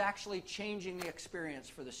 is actually changing the experience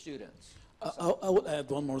for the students. I will add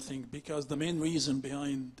one more thing, because the main reason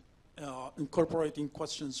behind incorporating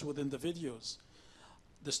questions within the videos,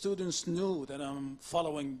 the students knew that I'm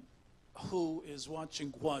following who is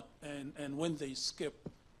watching what and when they skip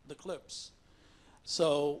the clips.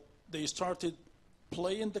 So they started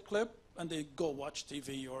playing the clip and they go watch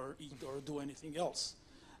TV or eat or do anything else.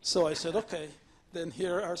 So I said, okay, then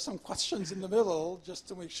here are some questions in the middle just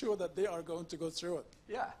to make sure that they are going to go through it.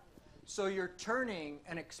 Yeah. So you're turning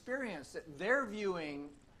an experience that they're viewing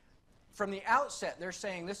from the outset. They're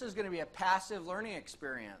saying this is going to be a passive learning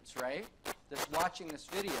experience, right? This watching this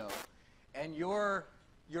video. And you're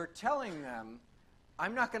telling them,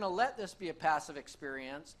 I'm not going to let this be a passive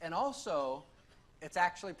experience. And also, it's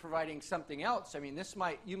actually providing something else. I mean,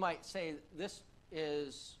 you might say this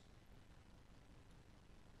is,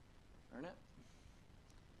 earn it?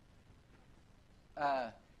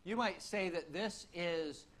 You might say that this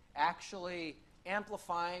is actually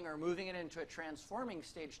amplifying or moving it into a transforming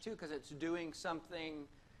stage too, because it's doing something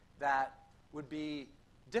that would be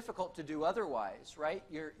difficult to do otherwise, right?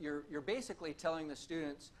 You're basically telling the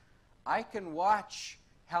students, I can watch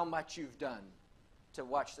how much you've done to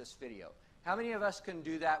watch this video. How many of us can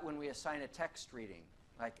do that when we assign a text reading,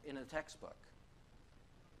 like in a textbook?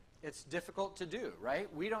 It's difficult to do,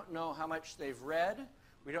 right? We don't know how much they've read.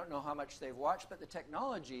 We don't know how much they've watched, but the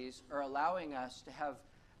technologies are allowing us to have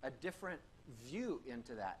a different view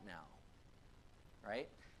into that now, right?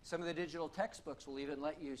 Some of the digital textbooks will even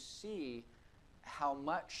let you see how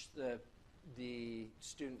much the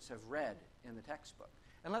students have read in the textbook,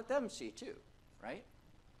 and let them see too, right?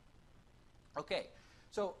 Okay,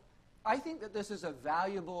 so I think that this is a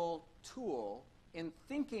valuable tool in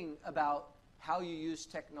thinking about how you use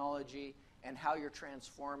technology and how you're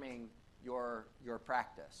transforming your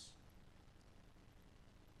practice.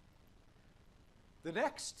 The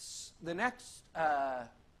next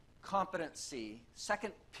competency,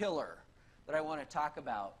 second pillar that I want to talk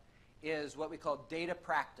about is what we call data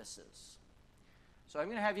practices. So I'm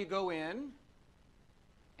going to have you go in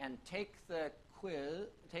and take the quiz,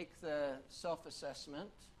 take the self-assessment.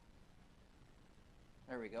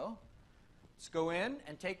 There we go. Let's go in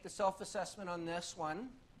and take the self-assessment on this one,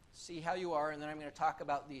 see how you are, and then I'm going to talk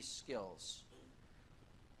about these skills.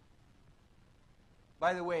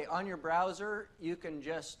 By the way, on your browser, you can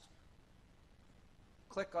just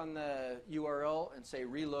click on the URL and say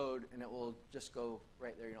reload, and it will just go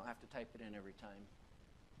right there. You don't have to type it in every time.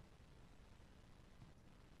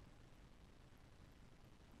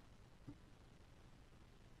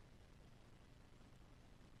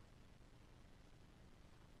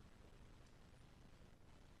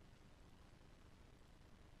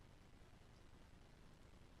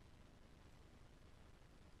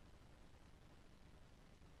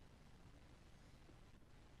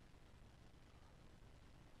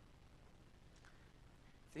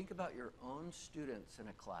 Think about your own students in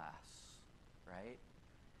a class, right?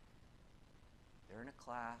 They're in a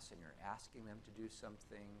class and you're asking them to do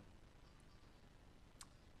something.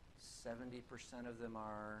 70% of them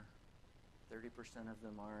are, 30% of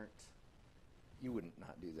them aren't. You wouldn't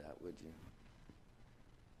not do that, would you?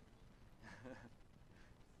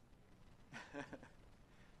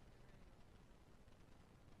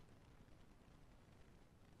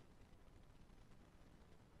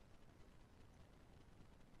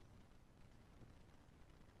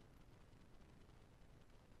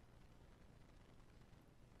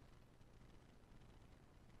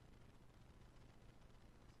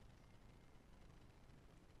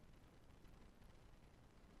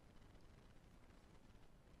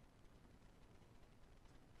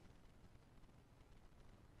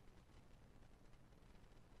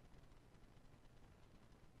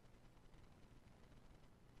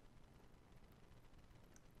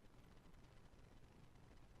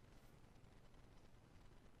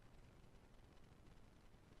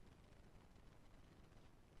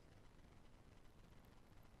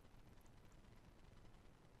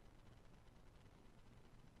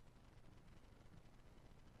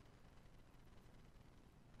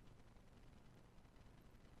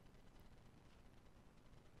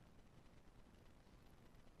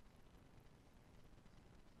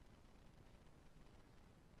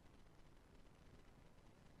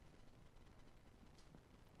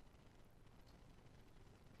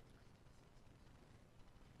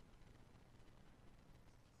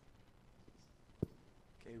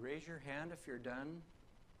 raise your hand if you're done,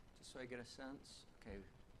 just so I get a sense. Okay,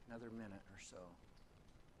 another minute or so.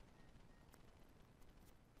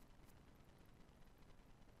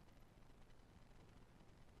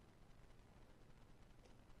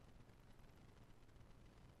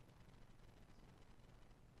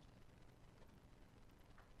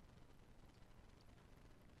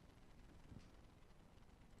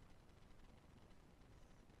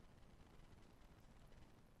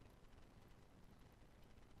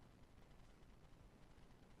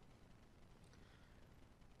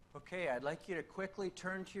 Okay, I'd like you to quickly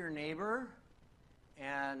turn to your neighbor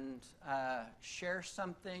and share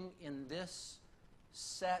something in this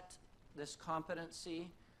set, this competency,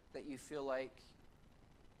 that you feel like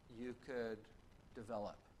you could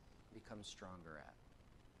develop, become stronger at.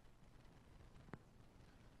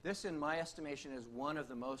 This, in my estimation, is one of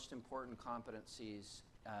the most important competencies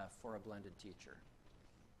for a blended teacher.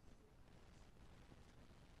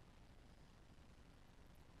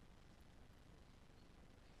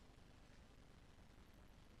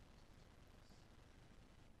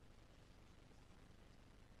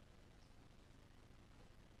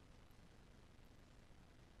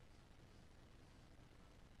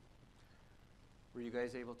 Were you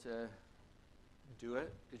guys able to do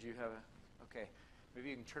it? Did you have a, okay. Maybe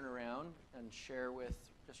you can turn around and share with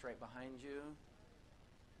just right behind you.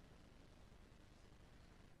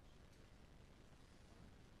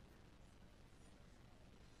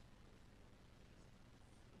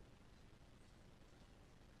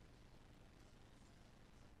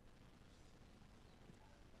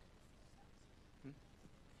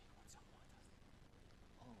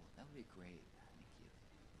 Oh, that would be great. Thank you.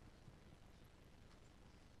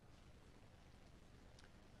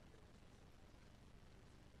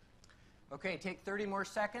 Okay, take 30 more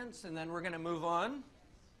seconds, and then we're going to move on.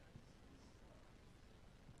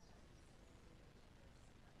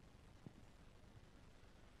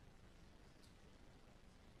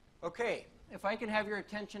 Okay, if I can have your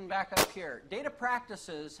attention back up here. Data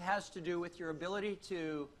practices has to do with your ability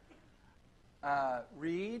to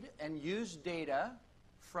read and use data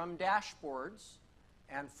from dashboards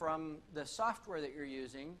and from the software that you're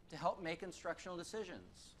using to help make instructional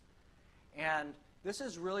decisions. And this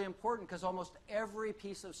is really important because almost every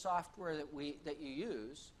piece of software that you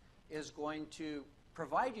use is going to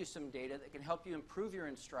provide you some data that can help you improve your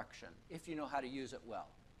instruction if you know how to use it well.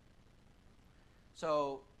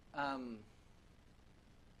 So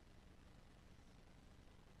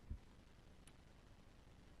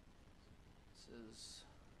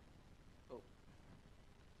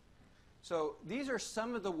so these are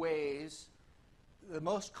some of the ways, the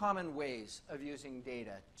most common ways of using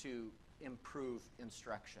data to improve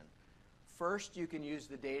instruction. First, you can use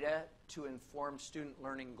the data to inform student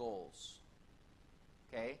learning goals.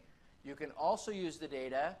 Okay? You can also use the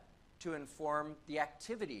data to inform the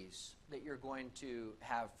activities that you're going to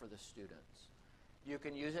have for the students. You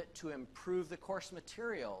can use it to improve the course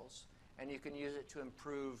materials, and you can use it to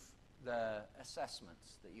improve the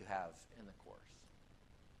assessments that you have in the course.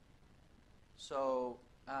 So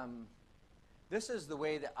this is the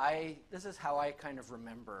way that this is how I kind of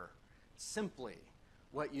remember simply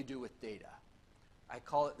what you do with data. I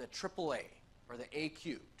call it the AAA, or the A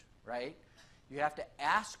cubed, right? You have to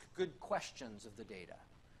ask good questions of the data.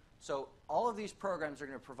 So all of these programs are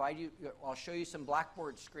going to provide you, I'll show you some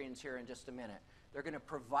Blackboard screens here in just a minute. They're going to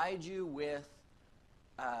provide you with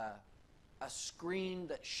a screen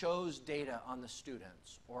that shows data on the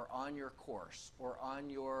students, or on your course, or on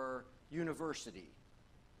your university.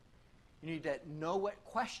 You need to know what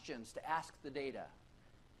questions to ask the data.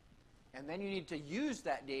 And then you need to use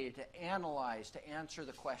that data to analyze, to answer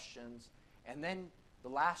the questions. And then the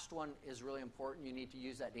last one is really important. You need to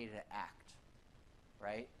use that data to act,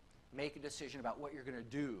 right? Make a decision about what you're going to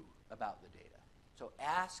do about the data. So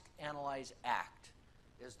ask, analyze, act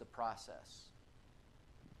is the process.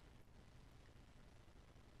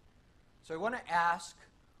 So I want to ask,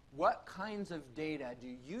 what kinds of data do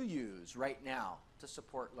you use right now to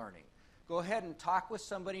support learning? Go ahead and talk with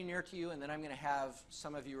somebody near to you, and then I'm going to have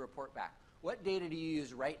some of you report back. What data do you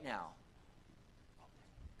use right now?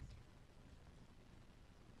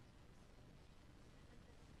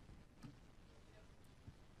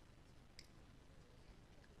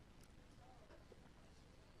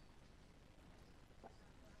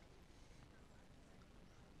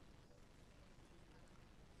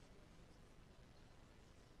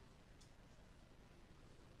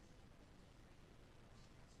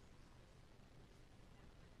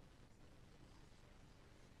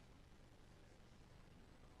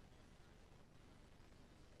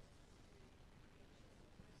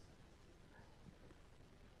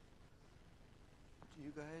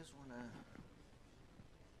 you guys want to,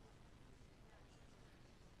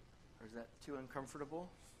 or is that too uncomfortable?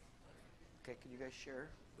 Okay, can you guys share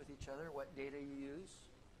with each other what data you use?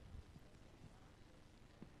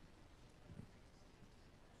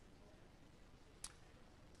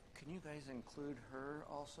 Can you guys include her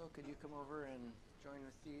also? Could you come over and join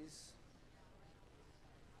with these?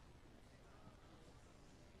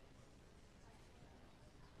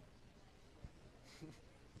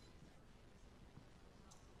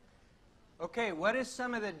 Okay, what is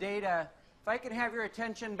some of the data? If I can have your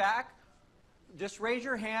attention back, just raise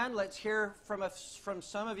your hand. Let's hear from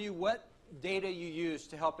some of you what data you use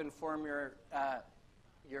to help inform to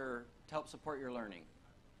help support your learning.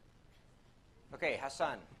 Okay,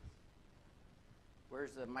 Hassan.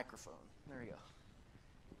 Where's the microphone? There you go.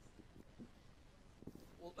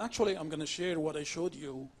 Well, actually, I'm going to share what I showed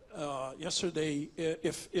you yesterday.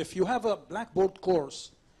 If you have a Blackboard course,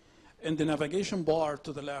 in the navigation bar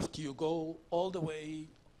to the left, you go all the way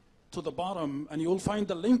to the bottom, and you'll find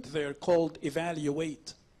a link there called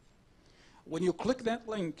Evaluate. When you click that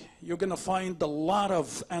link, you're going to find a lot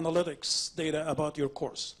of analytics data about your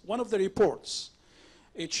course. One of the reports,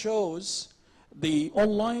 it shows the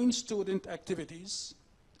online student activities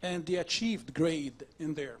and the achieved grade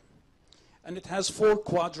in there. And it has 4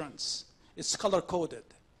 quadrants. It's color-coded.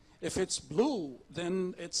 If it's blue,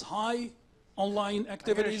 then it's high online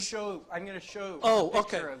activities. I'm going to show a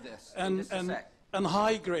picture of this in just a sec. And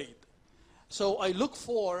high grade. So I look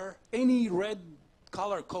for any red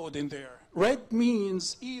color code in there. Red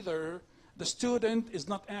means either the student is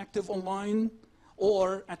not active online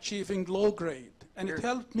or achieving low grade. And it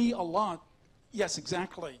helped me a lot. Yes,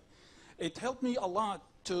 exactly. It helped me a lot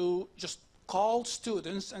to just call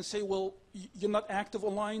students and say, well, you're not active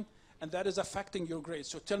online, and that is affecting your grades.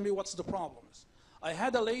 So tell me what's the problems. I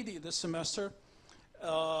had a lady this semester.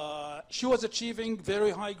 She was achieving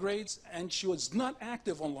very high grades, and she was not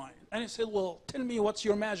active online. And I said, well, tell me what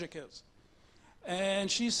your magic is. And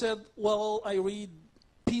she said, well, I read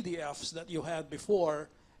PDFs that you had before,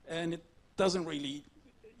 and it doesn't really,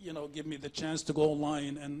 give me the chance to go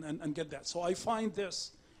online and get that. So I find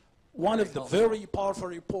this one of the very powerful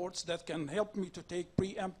reports that can help me to take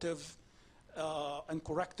preemptive and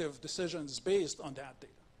corrective decisions based on that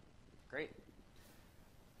data. Great.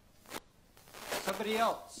 Somebody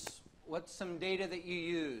else, what's some data that you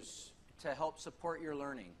use to help support your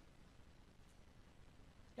learning?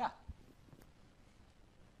 Yeah.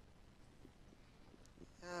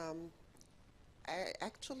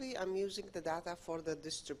 I'm using the data for the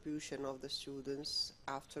distribution of the students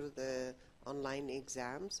after the online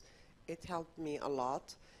exams. It helped me a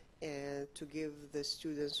lot to give the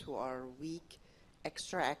students who are weak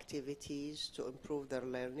extra activities to improve their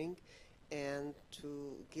learning and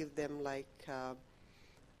to give them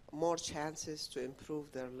more chances to improve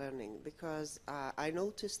their learning, because I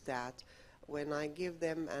noticed that when I give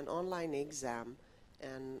them an online exam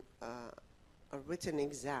and a written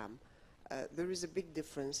exam, there is a big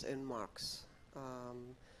difference in marks.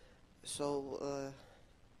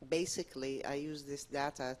 Basically, I use this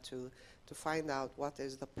data to find out what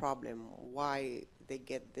is the problem, why they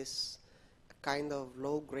get this kind of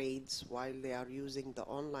low grades while they are using the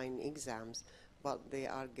online exams, but they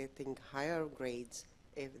are getting higher grades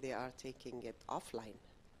if they are taking it offline.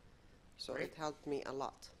 So Great. It helped me a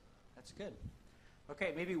lot. That's good.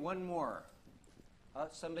 Okay, maybe one more.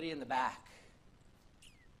 Somebody in the back.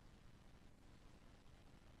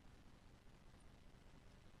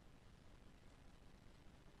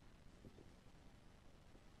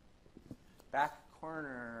 Back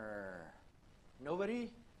corner.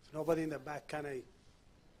 Nobody? If nobody in the back, can I?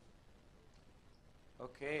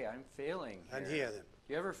 Okay, I'm failing here. And here then.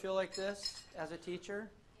 Do you ever feel like this as a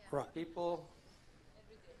teacher? Yeah. Right. People?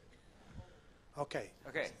 Okay.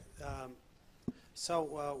 Okay.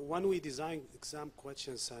 So when we design exam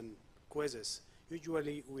questions and quizzes,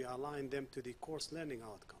 usually we align them to the course learning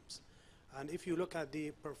outcomes. And if you look at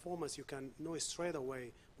the performance, you can know straight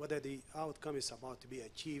away whether the outcome is about to be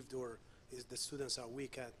achieved or is the students are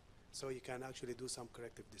weak at, so you can actually do some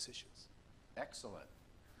corrective decisions. Excellent.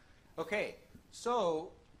 Okay,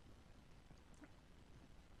 so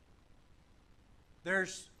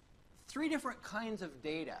there's 3 different kinds of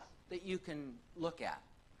data that you can look at.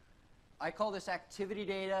 I call this activity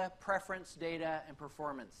data, preference data, and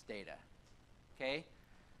performance data. Okay?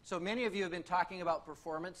 So many of you have been talking about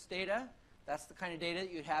performance data. That's the kind of data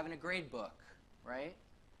that you'd have in a grade book, right?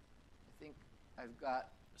 I think I've got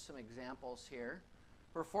some examples here.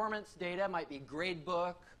 Performance data might be grade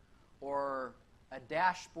book or a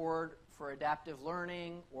dashboard for adaptive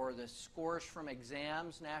learning or the scores from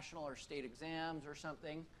exams, national or state exams or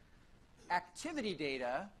something. activity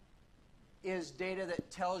data is data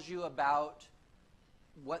that tells you about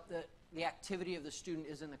what the activity of the student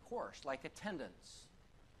is in the course, like attendance,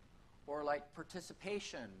 or like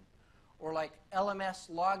participation, or like LMS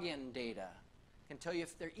login data. Can tell you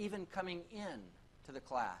if they're even coming in to the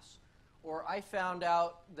class. Or I found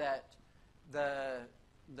out that the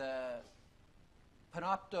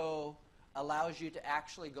Panopto allows you to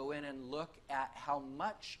actually go in and look at how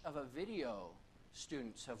much of a video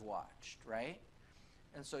students have watched, right?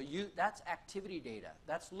 And so that's activity data.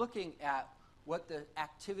 That's looking at what the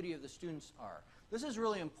activity of the students are. This is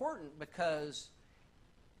really important because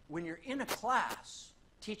when you're in a class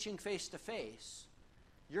teaching face-to-face,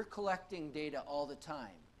 you're collecting data all the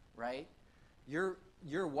time, right? You're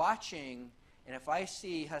watching, and if I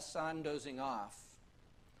see Hassan dozing off,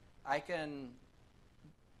 I can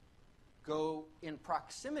go in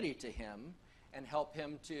proximity to him and help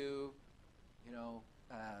him to,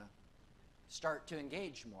 start to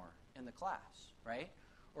engage more in the class, right?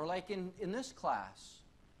 Or like in this class,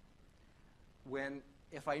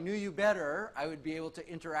 if I knew you better, I would be able to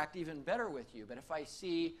interact even better with you. But if I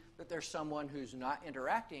see that there's someone who's not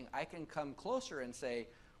interacting, I can come closer and say,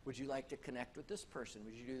 would you like to connect with this person?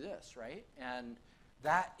 Would you do this, right? And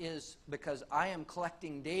that is because I am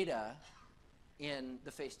collecting data in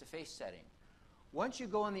the face-to-face setting. Once you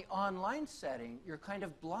go in the online setting, you're kind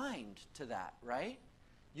of blind to that, right?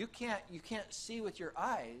 You can't see with your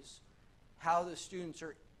eyes how the students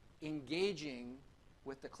are engaging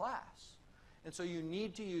with the class. And so you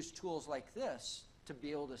need to use tools like this to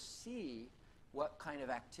be able to see what kind of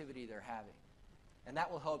activity they're having. And that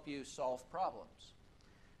will help you solve problems.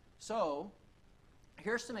 So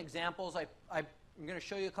here's some examples. I'm going to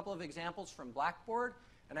show you a couple of examples from Blackboard,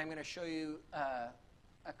 and I'm going to show you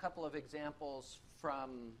a couple of examples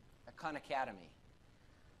from Khan Academy.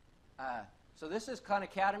 So this is Khan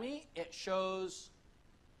Academy. It shows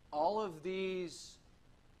all of these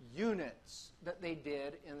units that they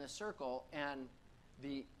did in the circle, and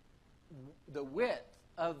the width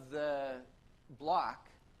of the block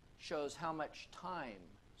shows how much time.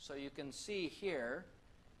 So you can see here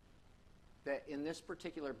that in this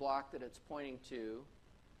particular block that it's pointing to,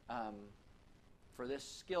 for this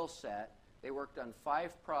skill set, they worked on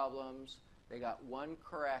 5 problems, they got 1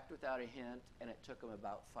 correct without a hint, and it took them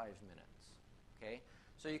about 5 minutes. Okay?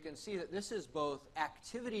 So you can see that this is both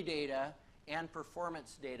activity data and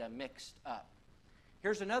performance data mixed up.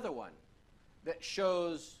 Here's another one that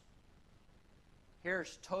shows,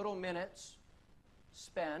 here's total minutes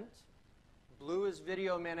spent. Blue is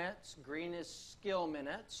video minutes, green is skill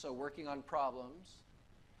minutes, so working on problems.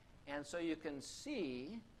 And so you can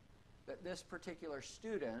see that this particular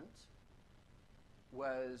student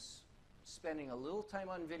was spending a little time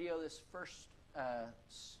on video this first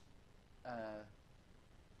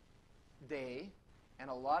day, and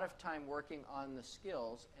a lot of time working on the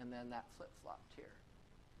skills, and then that flip-flopped here.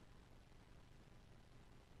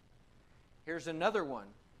 Here's another one.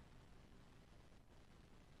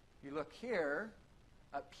 You look here,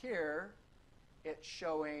 up here, it's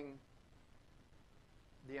showing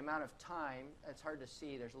the amount of time. It's hard to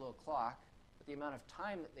see, there's a little clock, but the amount of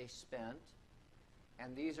time that they spent,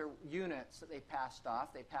 and these are units that they passed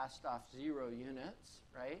off. They passed off 0 units,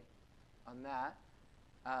 right, on that.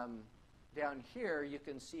 Down here, you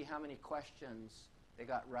can see how many questions they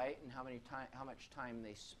got right and how much time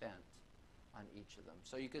they spent on each of them.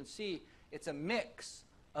 So you can see it's a mix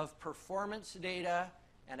of performance data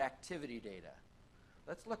and activity data.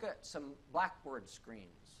 Let's look at some Blackboard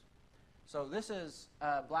screens. So this is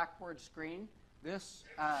a Blackboard screen. This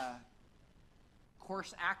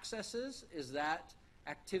course accesses, is that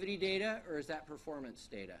activity data or is that performance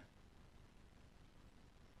data?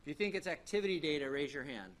 If you think it's activity data, raise your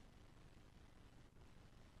hand.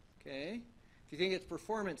 Okay. If you think it's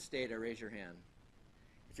performance data, raise your hand.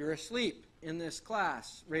 If you're asleep in this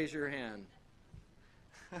class, raise your hand.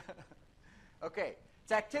 Okay.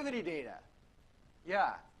 It's activity data.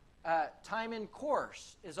 Yeah. Time in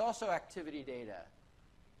course is also activity data.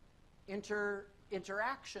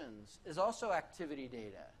 Interactions is also activity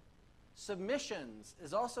data. Submissions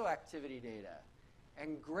is also activity data.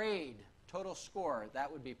 And grade, total score,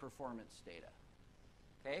 that would be performance data.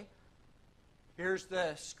 Okay? Here's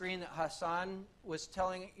the screen that Hassan was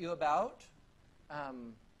telling you about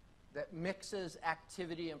that mixes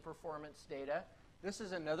activity and performance data. This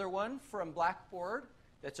is another one from Blackboard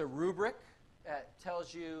that's a rubric that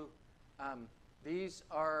tells you these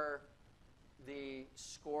are the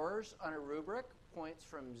scores on a rubric, points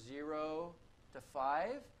from 0 to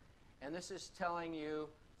 5. And this is telling you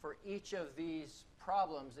for each of these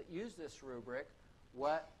problems that use this rubric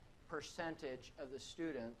what percentage of the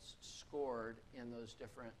students scored in those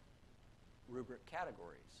different rubric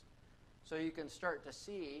categories. So you can start to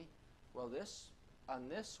see, well, on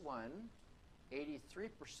this one, 83%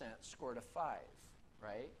 scored a 5,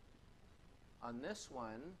 right? On this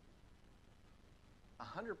one,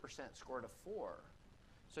 100% scored a 4.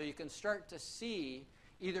 So you can start to see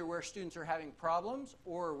either where students are having problems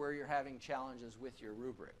or where you're having challenges with your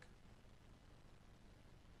rubric.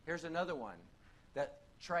 Here's another one that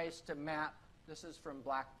tries to map, this is from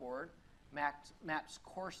Blackboard, maps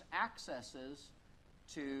course accesses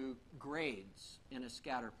to grades in a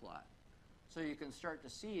scatter plot. So you can start to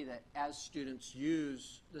see that as students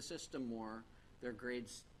use the system more, their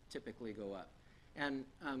grades typically go up. And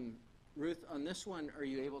Ruth, on this one, are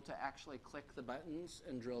you able to actually click the buttons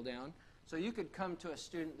and drill down? So you could come to a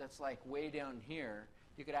student that's like way down here.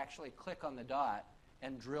 You could actually click on the dot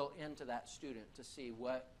and drill into that student to see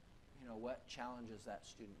what challenges that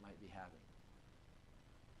student might be having.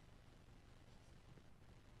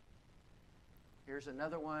 Here's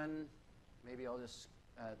another one. Maybe I'll just,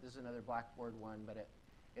 this is another Blackboard one, but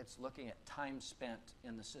it's looking at time spent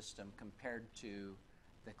in the system compared to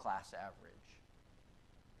the class average.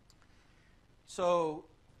 So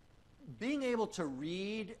being able to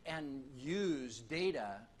read and use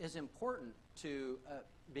data is important to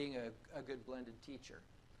being a good blended teacher.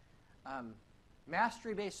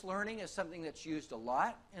 Mastery-based learning is something that's used a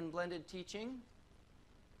lot in blended teaching.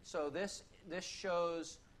 So this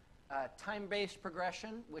shows time-based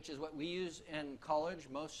progression, which is what we use in college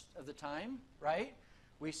most of the time, right?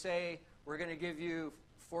 We say we're going to give you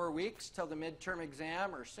 4 weeks till the midterm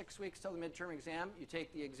exam or 6 weeks till the midterm exam. You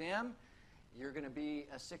take the exam. You're going to be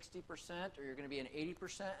a 60% or you're going to be an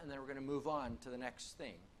 80%, and then we're going to move on to the next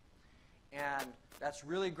thing. And that's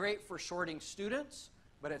really great for sorting students,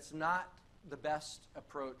 but it's not the best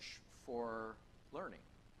approach for learning,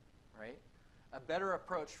 right? A better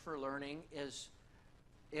approach for learning is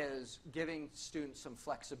giving students some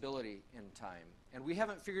flexibility in time. And we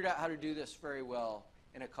haven't figured out how to do this very well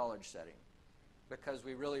in a college setting because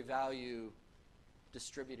we really value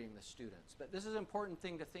distributing the students. But this is an important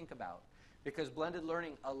thing to think about, because blended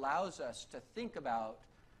learning allows us to think about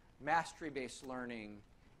mastery-based learning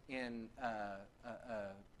in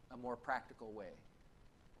a more practical way.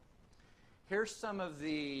 Here's some of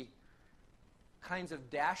the kinds of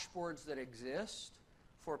dashboards that exist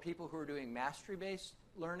for people who are doing mastery-based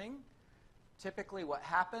learning. Typically what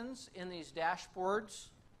happens in these dashboards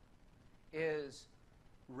is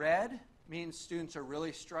red means students are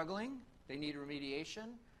really struggling, they need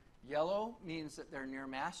remediation. Yellow means that they're near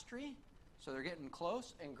mastery, so they're getting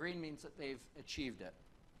close, and green means that they've achieved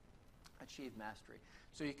mastery.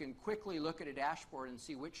 So you can quickly look at a dashboard and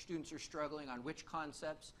see which students are struggling on which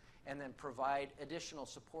concepts, and then provide additional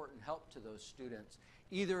support and help to those students,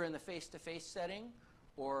 either in the face-to-face setting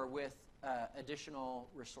or with additional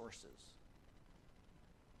resources.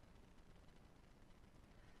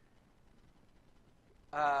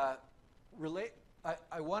 I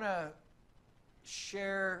want to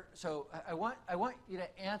share, so I want you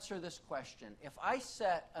to answer this question. If I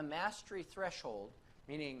set a mastery threshold,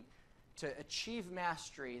 meaning to achieve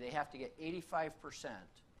mastery, they have to get 85%,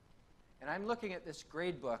 and I'm looking at this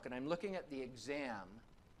grade book and I'm looking at the exam,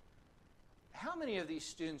 how many of these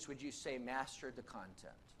students would you say mastered the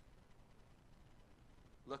content?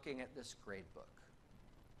 Looking at this grade book.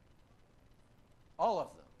 All of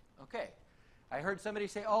them. Okay. I heard somebody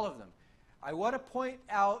say all of them. I want to point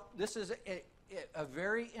out, this is a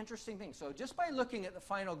very interesting thing. So just by looking at the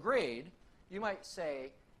final grade, you might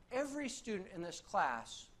say, every student in this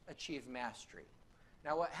class achieved mastery.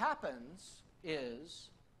 Now what happens is,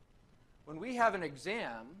 when we have an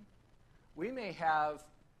exam, we may have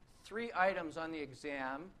 3 items on the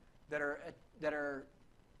exam that are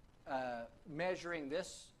measuring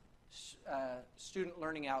this student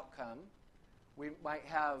learning outcome. We might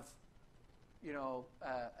have,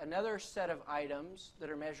 another set of items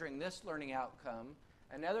that are measuring this learning outcome,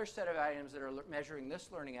 another set of items that are measuring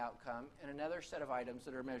this learning outcome, and another set of items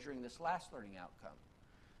that are measuring this last learning outcome.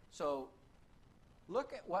 So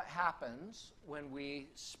look at what happens when we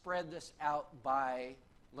spread this out by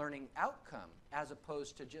learning outcome as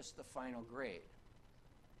opposed to just the final grade.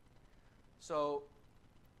 So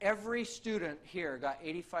every student here got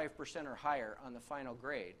 85% or higher on the final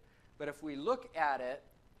grade. But if we look at it,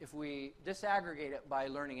 if we disaggregate it by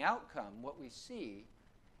learning outcome, what we see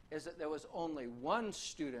is that there was only one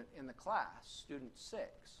student in the class, student 6,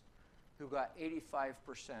 who got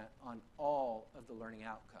 85% on all of the learning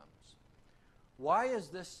outcomes. Why is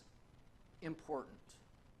this important?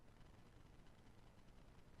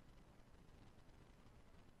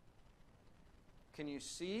 Can you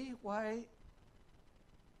see why?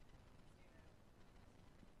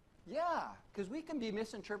 Yeah, because we can be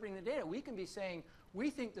misinterpreting the data. We can be saying, we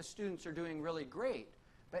think the students are doing really great,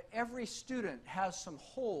 but every student has some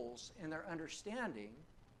holes in their understanding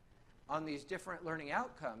on these different learning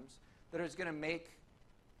outcomes that is going to make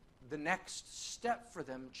the next step for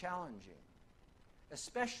them challenging,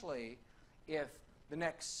 especially if the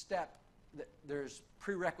next step, there's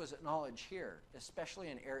prerequisite knowledge here, especially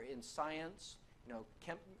in science.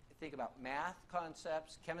 Think about math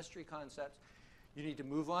concepts, chemistry concepts. You need to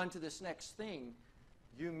move on to this next thing.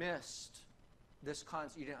 You missed this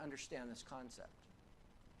concept. You didn't understand this concept.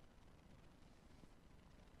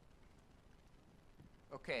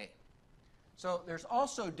 Okay. So there's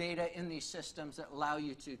also data in these systems that allow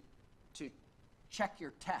you to check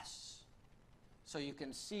your tests. So you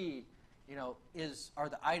can see, are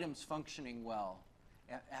the items functioning well?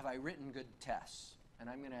 Have I written good tests? And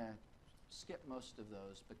I'm going to skip most of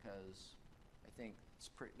those because I think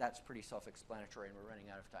that's pretty self-explanatory and we're running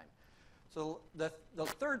out of time. So the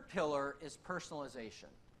third pillar is personalization.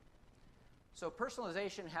 So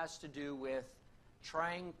personalization has to do with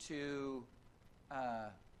trying to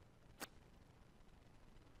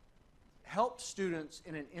help students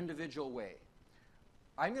in an individual way.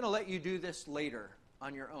 I'm going to let you do this later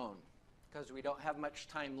on your own because we don't have much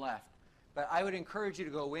time left. But I would encourage you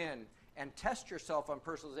to go in and test yourself on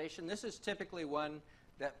personalization. This is typically one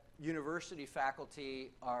that university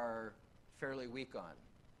faculty are fairly weak on.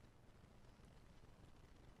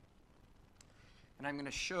 And I'm going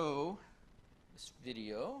to show this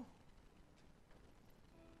video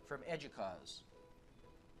from EDUCAUSE.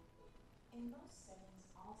 In most settings,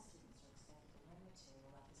 all students are expected to learn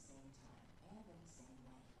material at the same time and in the same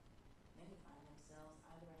way. Many find themselves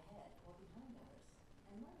either ahead or behind others,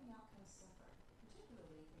 and learning outcomes suffer,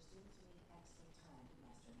 particularly for students who need extra time to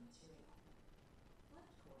master the material.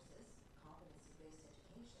 Flipped courses, competency-based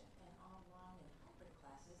education, and online and hybrid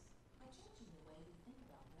classes are changing the way we think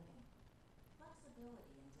about learning.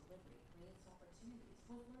 Flexibility in delivery creates opportunities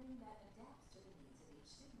with learning that adapts to the needs of each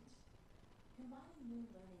student. Combining new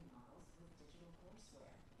learning models with digital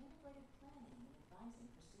courseware, integrated planning and advising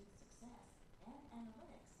for student success, and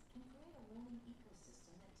analytics can create a learning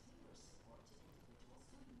ecosystem that tailors support to individual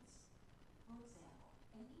students. For example,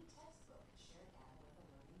 an e-textbook can share data with a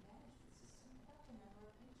learning management system about the number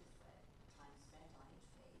of pages read, time spent on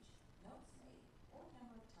each page, notes made, or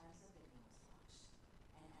number of times a video was watched.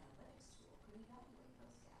 An analytics tool could evaluate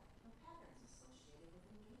those data for patterns associated with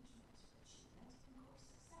engagement, achievement, and course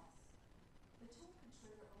success. The tool could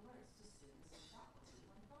trigger alerts to students and faculty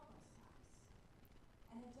when problems arise.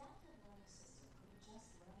 An adaptive learning system could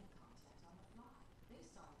adjust learning content on the fly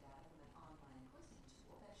based on data from an online quizzing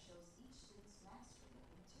tool that shows each student's mastery of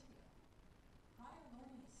the material. Prior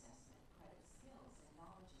learning assessment credits skills and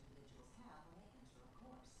knowledge individuals have when they enter a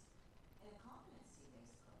course. In a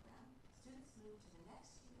competency-based program, students move to the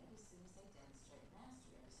next unit as soon as they demonstrate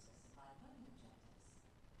mastery of the specified learning objectives.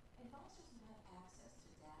 Advisors will have access to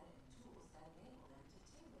data and tools that enable them to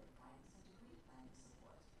tailor guidance and degree planning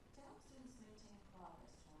support to help students maintain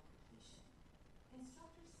progress toward completion.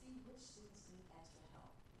 Instructors see which students need extra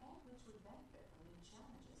help and which would benefit from new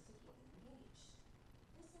challenges to keep them engaged.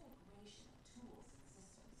 This integration of tools and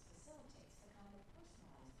systems facilitates the kind of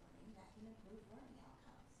personalized learning that can improve learning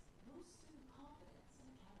outcomes, boost student confidence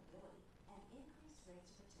and accountability, and increase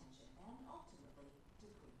rates of retention and ultimately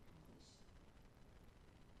degree completion.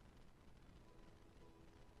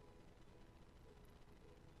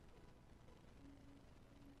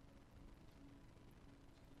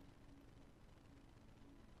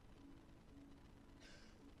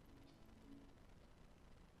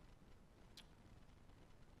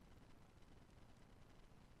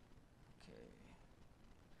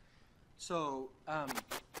 So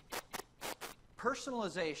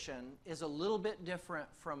personalization is a little bit different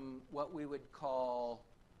from what we would call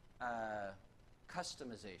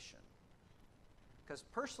customization. Because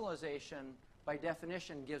personalization, by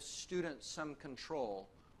definition, gives students some control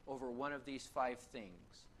over one of these 5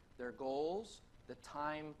 things: their goals, the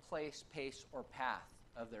time, place, pace, or path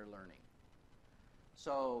of their learning.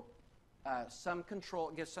 So some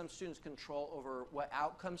control gives some students control over what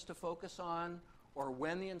outcomes to focus on, or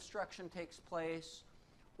when the instruction takes place,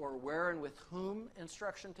 or where and with whom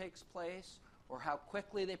instruction takes place, or how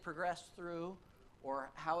quickly they progress through,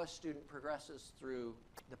 or how a student progresses through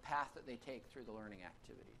the path that they take through the learning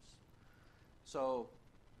activities. So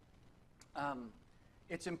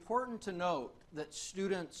it's important to note that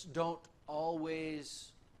students don't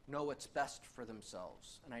always know what's best for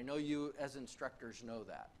themselves. And I know you as instructors know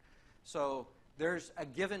that. So there's a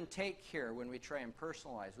give and take here when we try and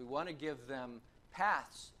personalize. We want to give them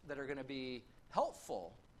paths that are going to be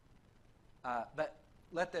helpful, but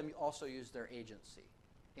let them also use their agency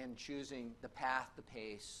in choosing the path, the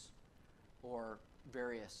pace, or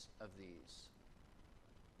various of these.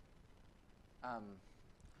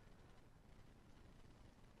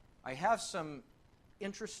 I have some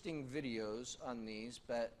interesting videos on these,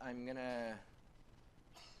 but I'm going to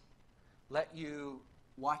let you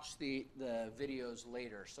watch the videos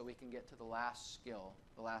later so we can get to the last skill,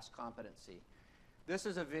 the last competency. This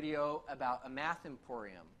is a video about a math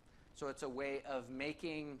emporium. So it's a way of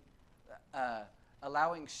making,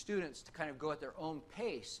 allowing students to kind of go at their own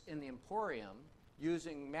pace in the emporium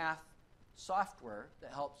using math software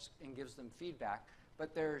that helps and gives them feedback.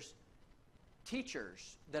 But there's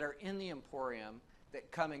teachers that are in the emporium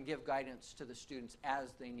that come and give guidance to the students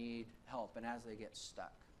as they need help and as they get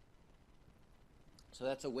stuck. So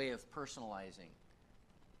that's a way of personalizing.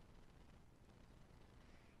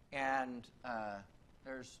 And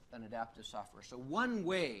there's an adaptive software. So one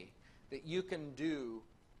way that you can do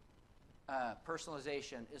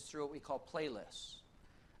personalization is through what we call playlists.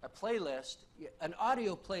 A playlist, an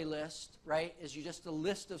audio playlist, right, is just a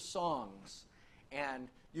list of songs. And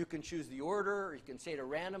you can choose the order, or you can say to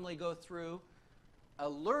randomly go through. A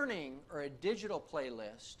learning or a digital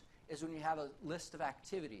playlist is when you have a list of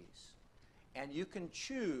activities. And you can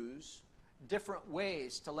choose different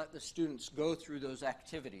ways to let the students go through those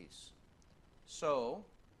activities. So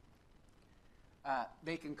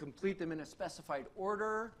they can complete them in a specified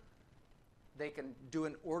order. They can do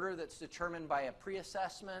an order that's determined by a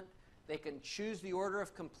pre-assessment. They can choose the order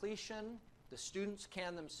of completion. The students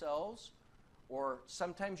can themselves. Or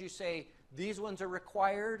sometimes you say, these ones are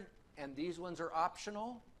required and these ones are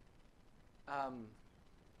optional.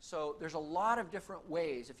 So there's a lot of different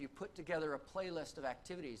ways, if you put together a playlist of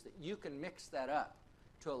activities, that you can mix that up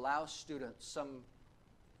to allow students some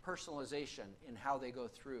personalization in how they go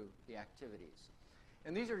through the activities.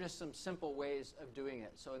 And these are just some simple ways of doing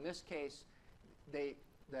it. So in this case, the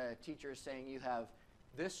teacher is saying you have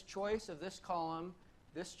this choice of this column,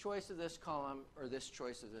 this choice of this column, or this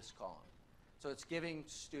choice of this column. So it's giving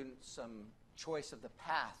students some choice of the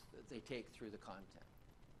path that they take through the content.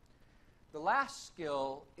 The last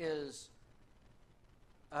skill is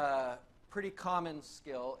a pretty common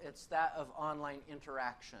skill. It's that of online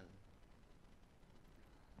interaction.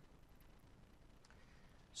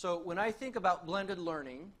 So when I think about blended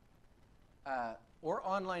learning, or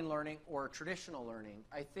online learning, or traditional learning,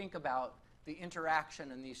 I think about the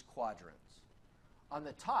interaction in these quadrants. On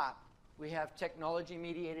the top, we have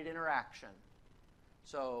technology-mediated interaction.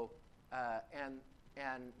 So,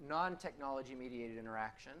 and non-technology-mediated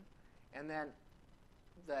interaction. And then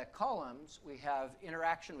the columns, we have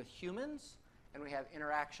interaction with humans, and we have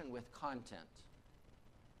interaction with content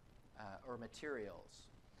or materials.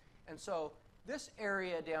 And so this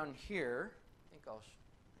area down here, I think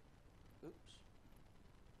oops.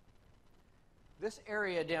 This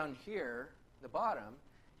area down here, the bottom,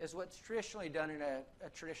 is what's traditionally done in a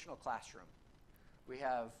traditional classroom. We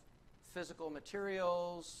have physical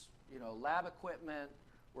materials, lab equipment.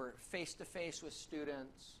 We're face-to-face with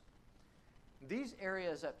students. These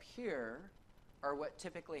areas up here are what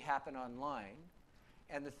typically happen online.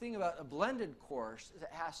 And the thing about a blended course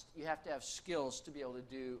is you have to have skills to be able to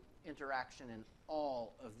do interaction in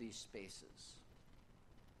all of these spaces.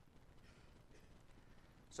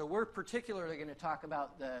 So we're particularly going to talk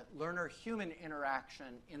about the learner-human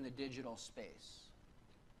interaction in the digital space.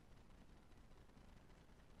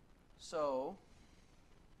 So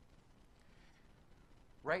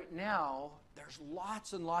right now, there's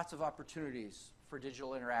lots and lots of opportunities for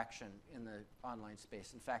digital interaction in the online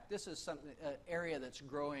space. In fact, this is an area that's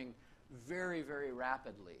growing very, very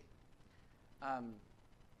rapidly.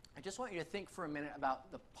 I just want you to think for a minute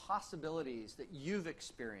about the possibilities that you've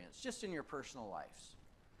experienced just in your personal lives.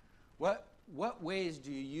 What ways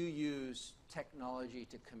do you use technology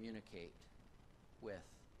to communicate with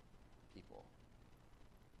people?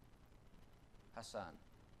 Hassan.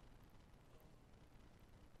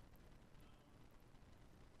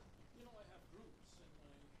 I have groups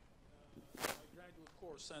in my graduate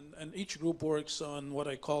course, and each group works on what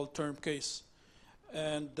I call term case.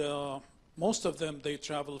 And most of them, they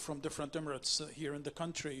travel from different emirates here in the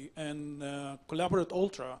country. And Collaborate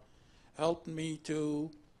Ultra helped me to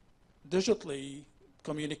digitally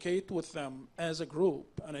communicate with them as a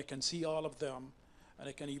group, and I can see all of them, and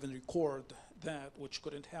I can even record that, which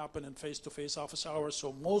couldn't happen in face-to-face office hours.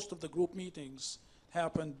 So most of the group meetings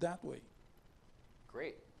happened that way.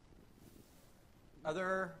 Great.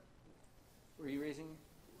 Were you raising?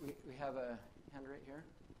 We have a hand right here,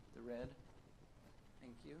 the red.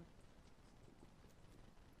 Thank you.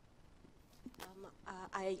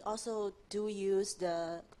 I also do use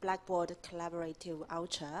the Blackboard Collaborative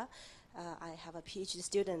Ultra. I have a PhD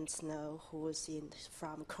student now who's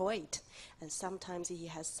from Kuwait, and sometimes he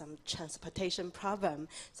has some transportation problem.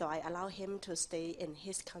 So I allow him to stay in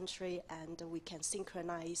his country, and we can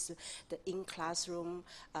synchronize the in-classroom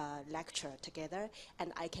lecture together,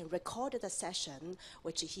 and I can record the session,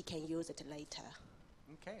 which he can use it later.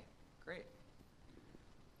 Okay, great.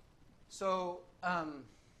 So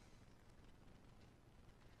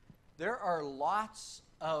there are lots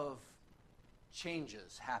of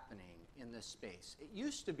changes happening in this space. It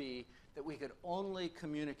used to be that we could only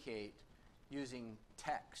communicate using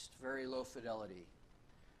text, very low fidelity.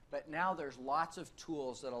 But now there's lots of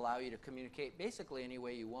tools that allow you to communicate basically any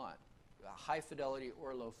way you want, high fidelity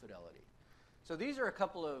or low fidelity. So these are a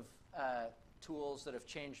couple of tools that have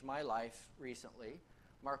changed my life recently,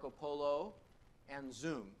 Marco Polo and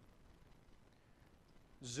Zoom.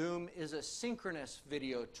 Zoom is a synchronous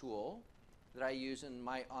video tool that I use in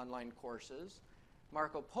my online courses.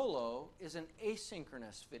 Marco Polo is an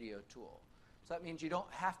asynchronous video tool. So that means you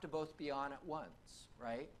don't have to both be on at once,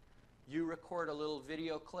 right? You record a little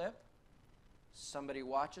video clip, somebody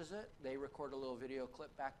watches it, they record a little video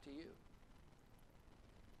clip back to you.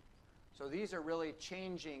 So these are really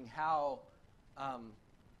changing how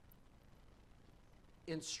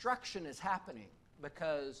instruction is happening,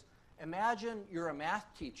 because imagine you're a math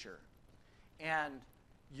teacher and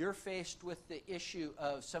you're faced with the issue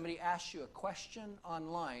of somebody asks you a question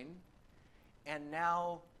online, and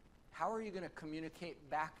now how are you going to communicate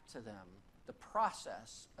back to them the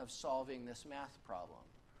process of solving this math problem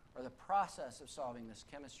or the process of solving this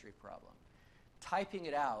chemistry problem? Typing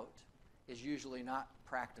it out is usually not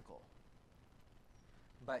practical.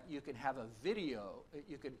 But you can have a video,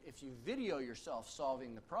 if you video yourself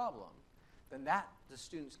solving the problem, then the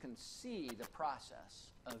students can see the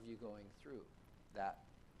process of you going through that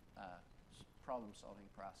problem-solving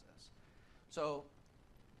process. So,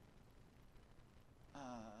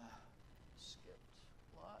 skipped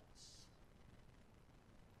lots.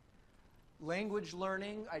 Language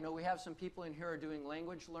learning. I know we have some people in here who are doing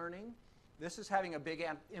language learning. This is having a big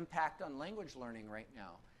impact on language learning right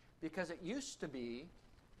now, because it used to be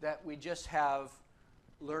that we just have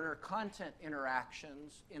learner content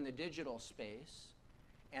interactions in the digital space,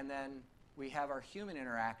 and then we have our human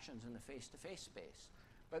interactions in the face-to-face space.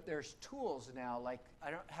 But there's tools now, like,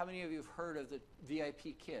 how many of you have heard of the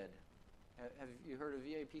VIP Kid? Have you heard of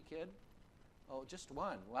VIP Kid? Oh, just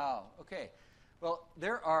one. Wow. Okay. Well,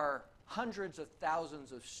 there are hundreds of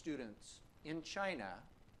thousands of students in China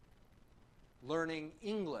learning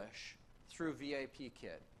English through VIP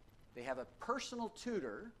Kid. They have a personal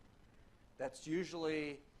tutor that's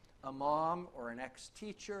usually a mom or an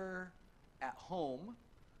ex-teacher at home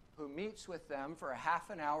who meets with them for a half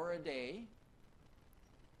an hour a day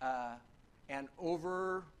and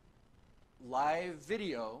over live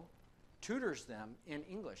video tutors them in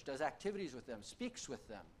English, does activities with them, speaks with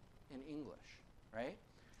them in English, right?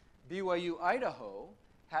 BYU Idaho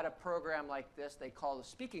had a program like this they call the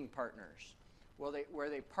Speaking Partners, where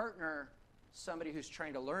they partner somebody who's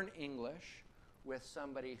trying to learn English with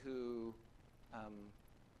somebody who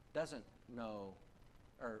doesn't know,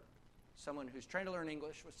 or someone who's trying to learn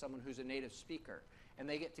English with someone who's a native speaker, and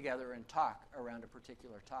they get together and talk around a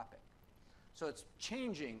particular topic. So it's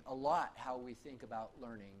changing a lot how we think about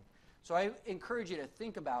learning. So I encourage you to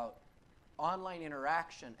think about online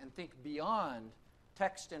interaction and think beyond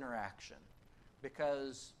text interaction,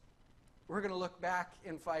 because we're going to look back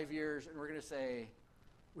in 5 years and we're going to say,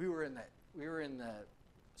 we were in the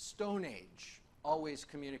Stone Age, always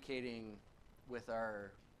communicating with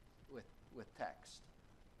with text.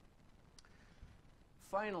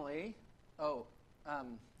 Finally,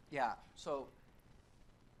 so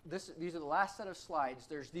these are the last set of slides.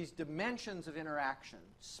 There's these dimensions of interaction: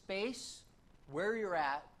 space, where you're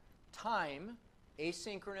at; time,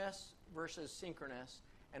 asynchronous versus synchronous;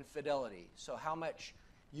 and fidelity. So how much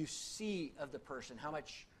you see of the person, how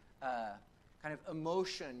much kind of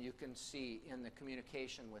emotion you can see in the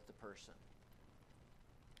communication with the person.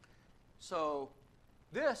 So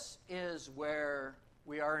this is where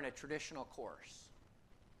we are in a traditional course.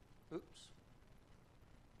 Oops.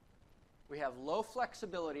 We have low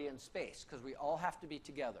flexibility in space because we all have to be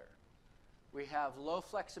together. We have low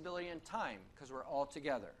flexibility in time because we're all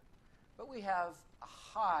together. But we have a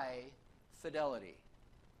high fidelity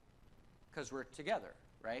because we're together,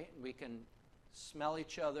 right? We can smell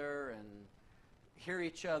each other and hear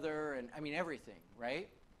each other, and I mean everything, right?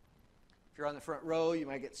 If you're on the front row, you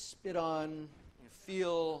might get spit on, you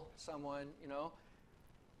feel someone,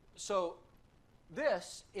 So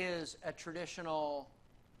this is a traditional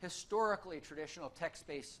historically traditional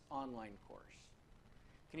text-based online course.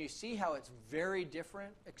 Can you see how it's very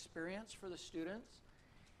different experience for the students?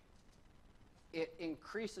 It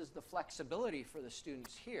increases the flexibility for the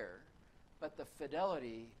students here, but the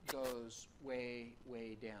fidelity goes way,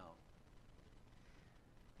 way down.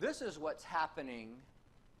 This is what's happening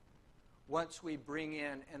once we bring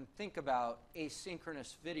in and think about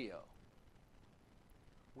asynchronous video.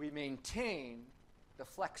 We maintain the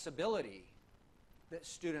flexibility that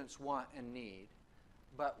students want and need,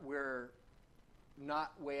 but we're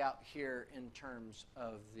not way out here in terms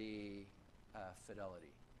of the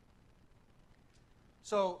fidelity.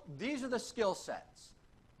 So these are the skill sets.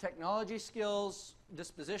 Technology skills,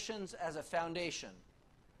 dispositions as a foundation.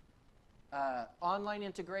 Online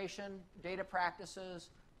integration, data practices,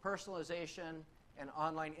 personalization, and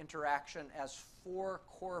online interaction as 4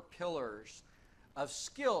 core pillars of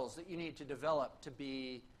skills that you need to develop to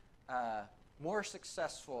be a more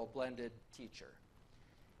successful blended teacher.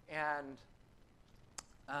 And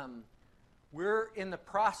we're in the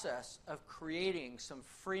process of creating some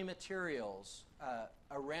free materials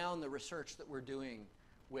around the research that we're doing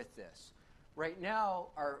with this. Right now,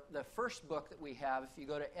 the first book that we have, if you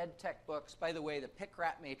go to EdTech Books, by the way, the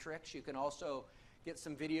PICRAT Matrix, you can also get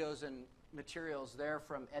some videos and materials there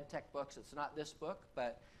from EdTech Books. It's not this book,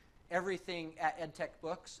 but everything at EdTech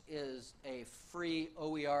Books is a free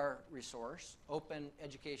OER resource, open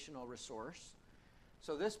educational resource.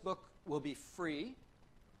 So this book will be free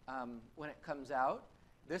when it comes out.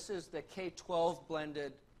 This is the K-12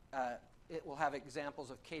 blended. It will have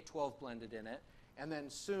examples of K-12 blended in it. And then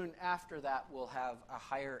soon after that, we'll have a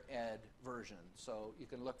higher ed version. So you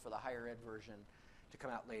can look for the higher ed version to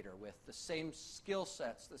come out later with the same skill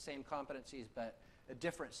sets, the same competencies, but a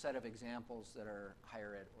different set of examples that are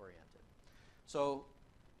higher ed oriented. So,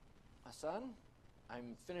 Hassan,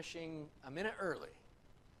 I'm finishing a minute early.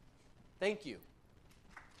 Thank you.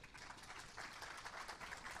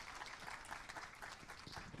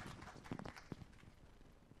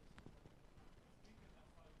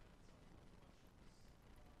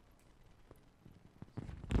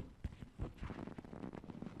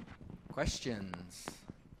 Questions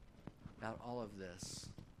about all of this?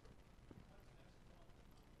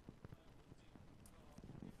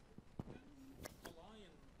 Align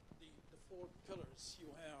the 4 pillars you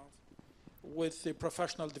have with the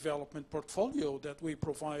professional development portfolio that we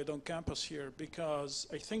provide on campus here, because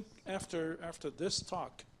I think after this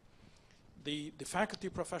talk, the faculty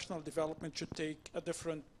professional development should take a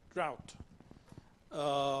different route.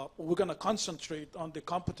 We're going to concentrate on the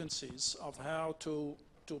competencies of how to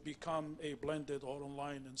become a blended or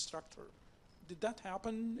online instructor. Did that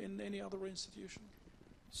happen in any other institution?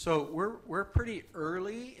 So we're pretty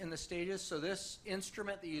early in the stages. So this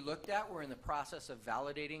instrument that you looked at, we're in the process of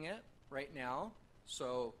validating it right now.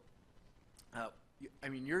 So, I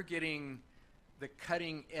mean, you're getting the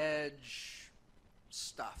cutting edge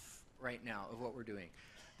stuff right now of what we're doing.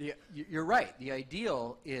 You're right. The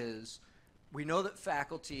ideal is we know that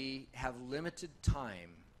faculty have limited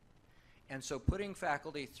time. And so putting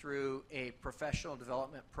faculty through a professional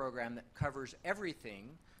development program that covers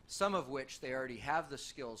everything, some of which they already have the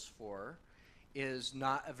skills for, is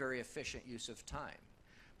not a very efficient use of time.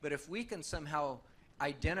 But if we can somehow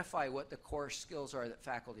identify what the core skills are that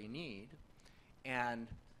faculty need and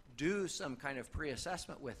do some kind of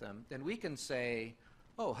pre-assessment with them, then we can say,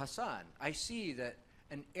 oh, Hassan, I see that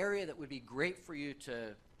an area that would be great for you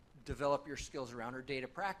to develop your skills around are data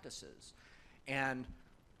practices. And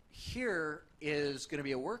here is going to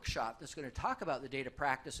be a workshop that's going to talk about the data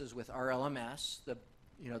practices with our LMS, the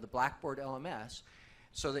Blackboard LMS,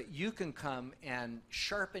 so that you can come and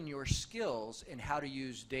sharpen your skills in how to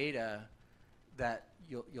use data that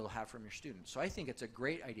you'll have from your students. So I think it's a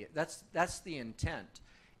great idea. That's the intent,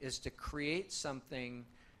 is to create something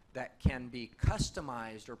that can be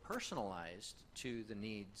customized or personalized to the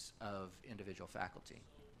needs of individual faculty.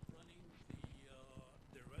 So running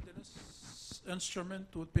the readiness instrument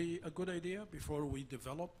would be a good idea before we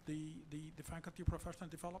develop the faculty professional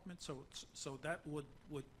development. So that would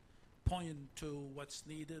point to what's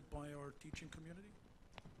needed by our teaching community.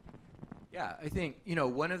 Yeah, I think,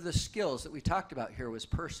 one of the skills that we talked about here was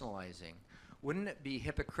personalizing. Wouldn't it be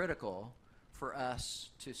hypocritical for us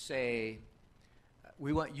to say,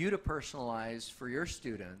 we want you to personalize for your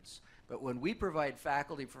students, but when we provide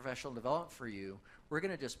faculty professional development for you, we're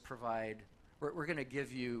going to just provide, we're going to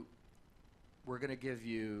give you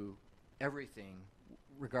everything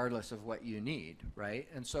regardless of what you need, right?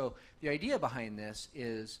 And so the idea behind this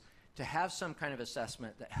is to have some kind of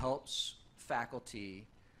assessment that helps faculty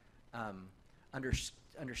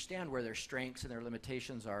understand where their strengths and their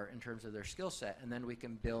limitations are in terms of their skill set, and then we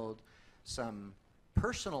can build some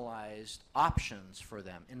personalized options for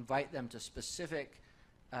them, invite them to specific,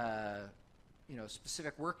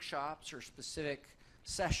 specific workshops or specific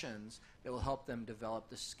sessions that will help them develop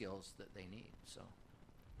the skills that they need. So,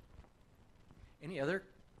 any other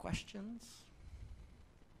questions?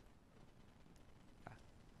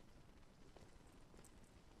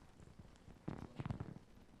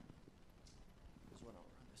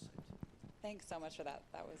 Thanks so much for that.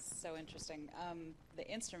 That was so interesting. The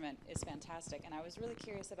instrument is fantastic, and I was really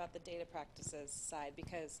curious about the data practices side,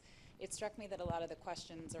 because it struck me that a lot of the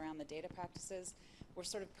questions around the data practices were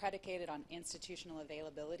sort of predicated on institutional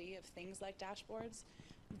availability of things like dashboards.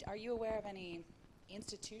 Are you aware of any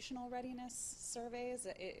institutional readiness surveys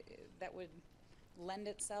that would lend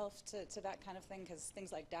itself to that kind of thing? Because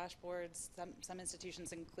things like dashboards, some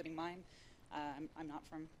institutions, including mine, I'm not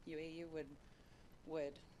from UAU,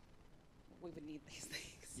 we would need these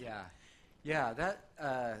things. Yeah,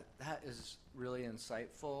 that is really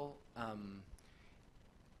insightful.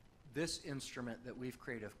 This instrument that we've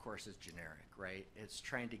created, of course, is generic, right? It's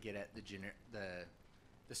trying to get at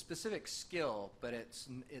the specific skill, but it's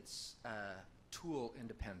tool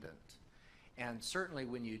independent. And certainly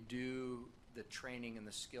when you do the training and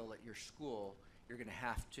the skill at your school, you're going to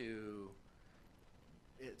have to,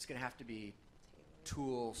 it's going to have to be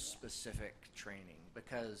tool specific training,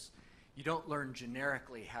 because you don't learn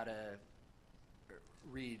generically how to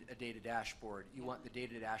read a data dashboard. You want the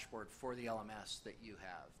data dashboard for the LMS that you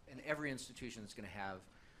have. And every institution is going to have,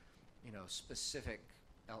 specific,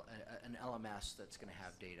 an LMS that's going to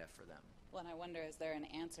have data for them. Well, and I wonder, is there an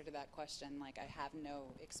answer to that question? Like, I have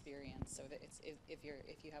no experience, so that if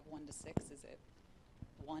you have 1 to 6, is it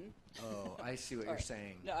 1? Oh, I see what you're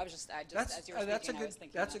saying. No, I just as you were speaking, I was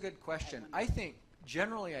thinking that's a good question. I think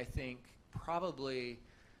probably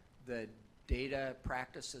the data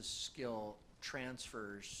practices skill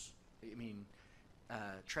transfers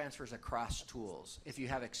across tools. If you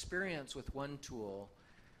have experience with one tool,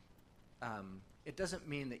 it doesn't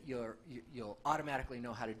mean that you'll automatically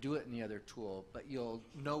know how to do it in the other tool, but you'll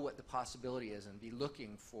know what the possibility is and be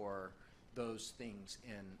looking for those things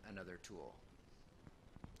in another tool.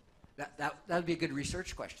 That would be a good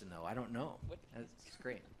research question, though. I don't know. That's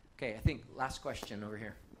great. Okay, I think last question over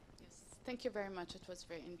here. Yes, thank you very much. It was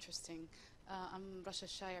very interesting. I'm Rasha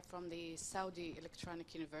Shaya from the Saudi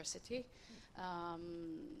Electronic University.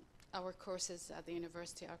 Our courses at the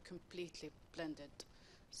university are completely blended.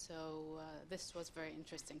 So this was very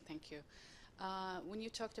interesting. Thank you. When you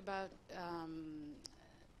talked about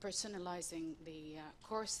personalizing the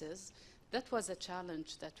courses, that was a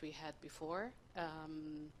challenge that we had before,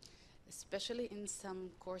 especially in some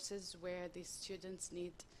courses where the students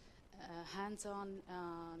need hands-on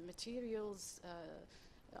materials.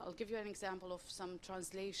 I'll give you an example of some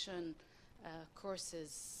translation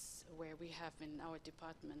courses where we have in our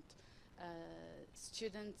department.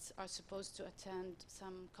 Students are supposed to attend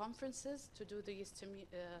some conferences to do these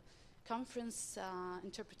conference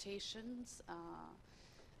interpretations,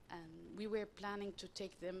 and we were planning to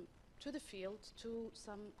take them to the field to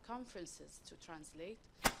some conferences to translate.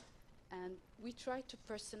 And we try to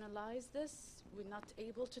personalize this. We're not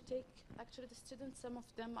able to take actually the students. Some of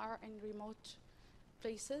them are in remote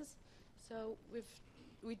places. So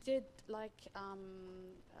we did like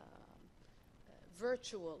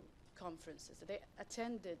virtual conferences. They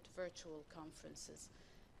attended virtual conferences.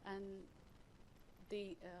 And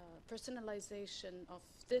the personalization of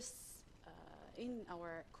this in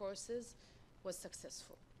our courses was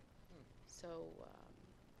successful. So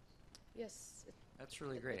yes, that's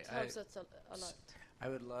really great. It helps us a lot. I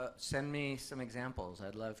would send me some examples.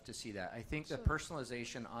 I'd love to see that. I think the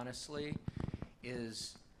personalization, honestly,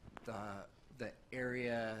 is the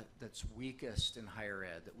area that's weakest in higher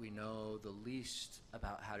ed, that we know the least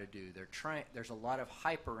about how to do. There's a lot of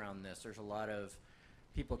hype around this. There's a lot of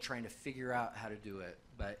people trying to figure out how to do it,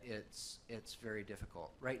 but it's very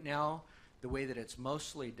difficult. Right now, the way that it's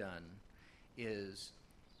mostly done is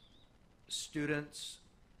students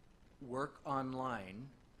work online,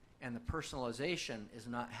 and the personalization is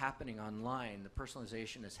not happening online. The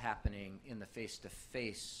personalization is happening in the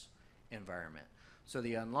face-to-face environment. So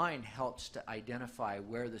the online helps to identify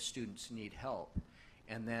where the students need help,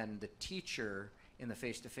 and then the teacher in the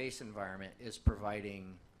face-to-face environment is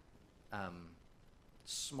providing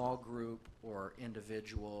small group or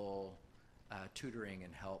individual tutoring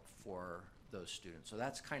and help for those students. So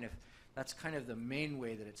that's kind of the main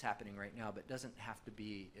way that it's happening right now, but it doesn't have to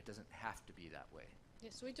be that way.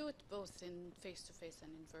 Yes, we do it both in face-to-face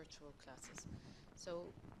and in virtual classes.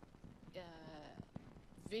 So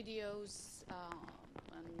videos,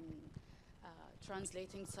 and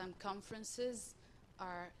translating some conferences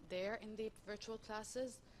are there in the virtual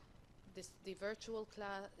classes. In the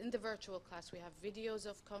virtual class, we have videos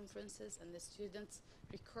of conferences, and the students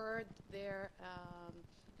record their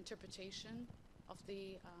interpretation of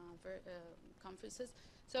the conferences.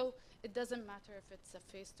 So it doesn't matter if it's a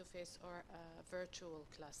face-to-face or a virtual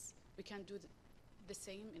class. We can do the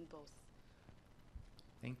same in both.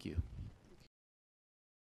 Thank you.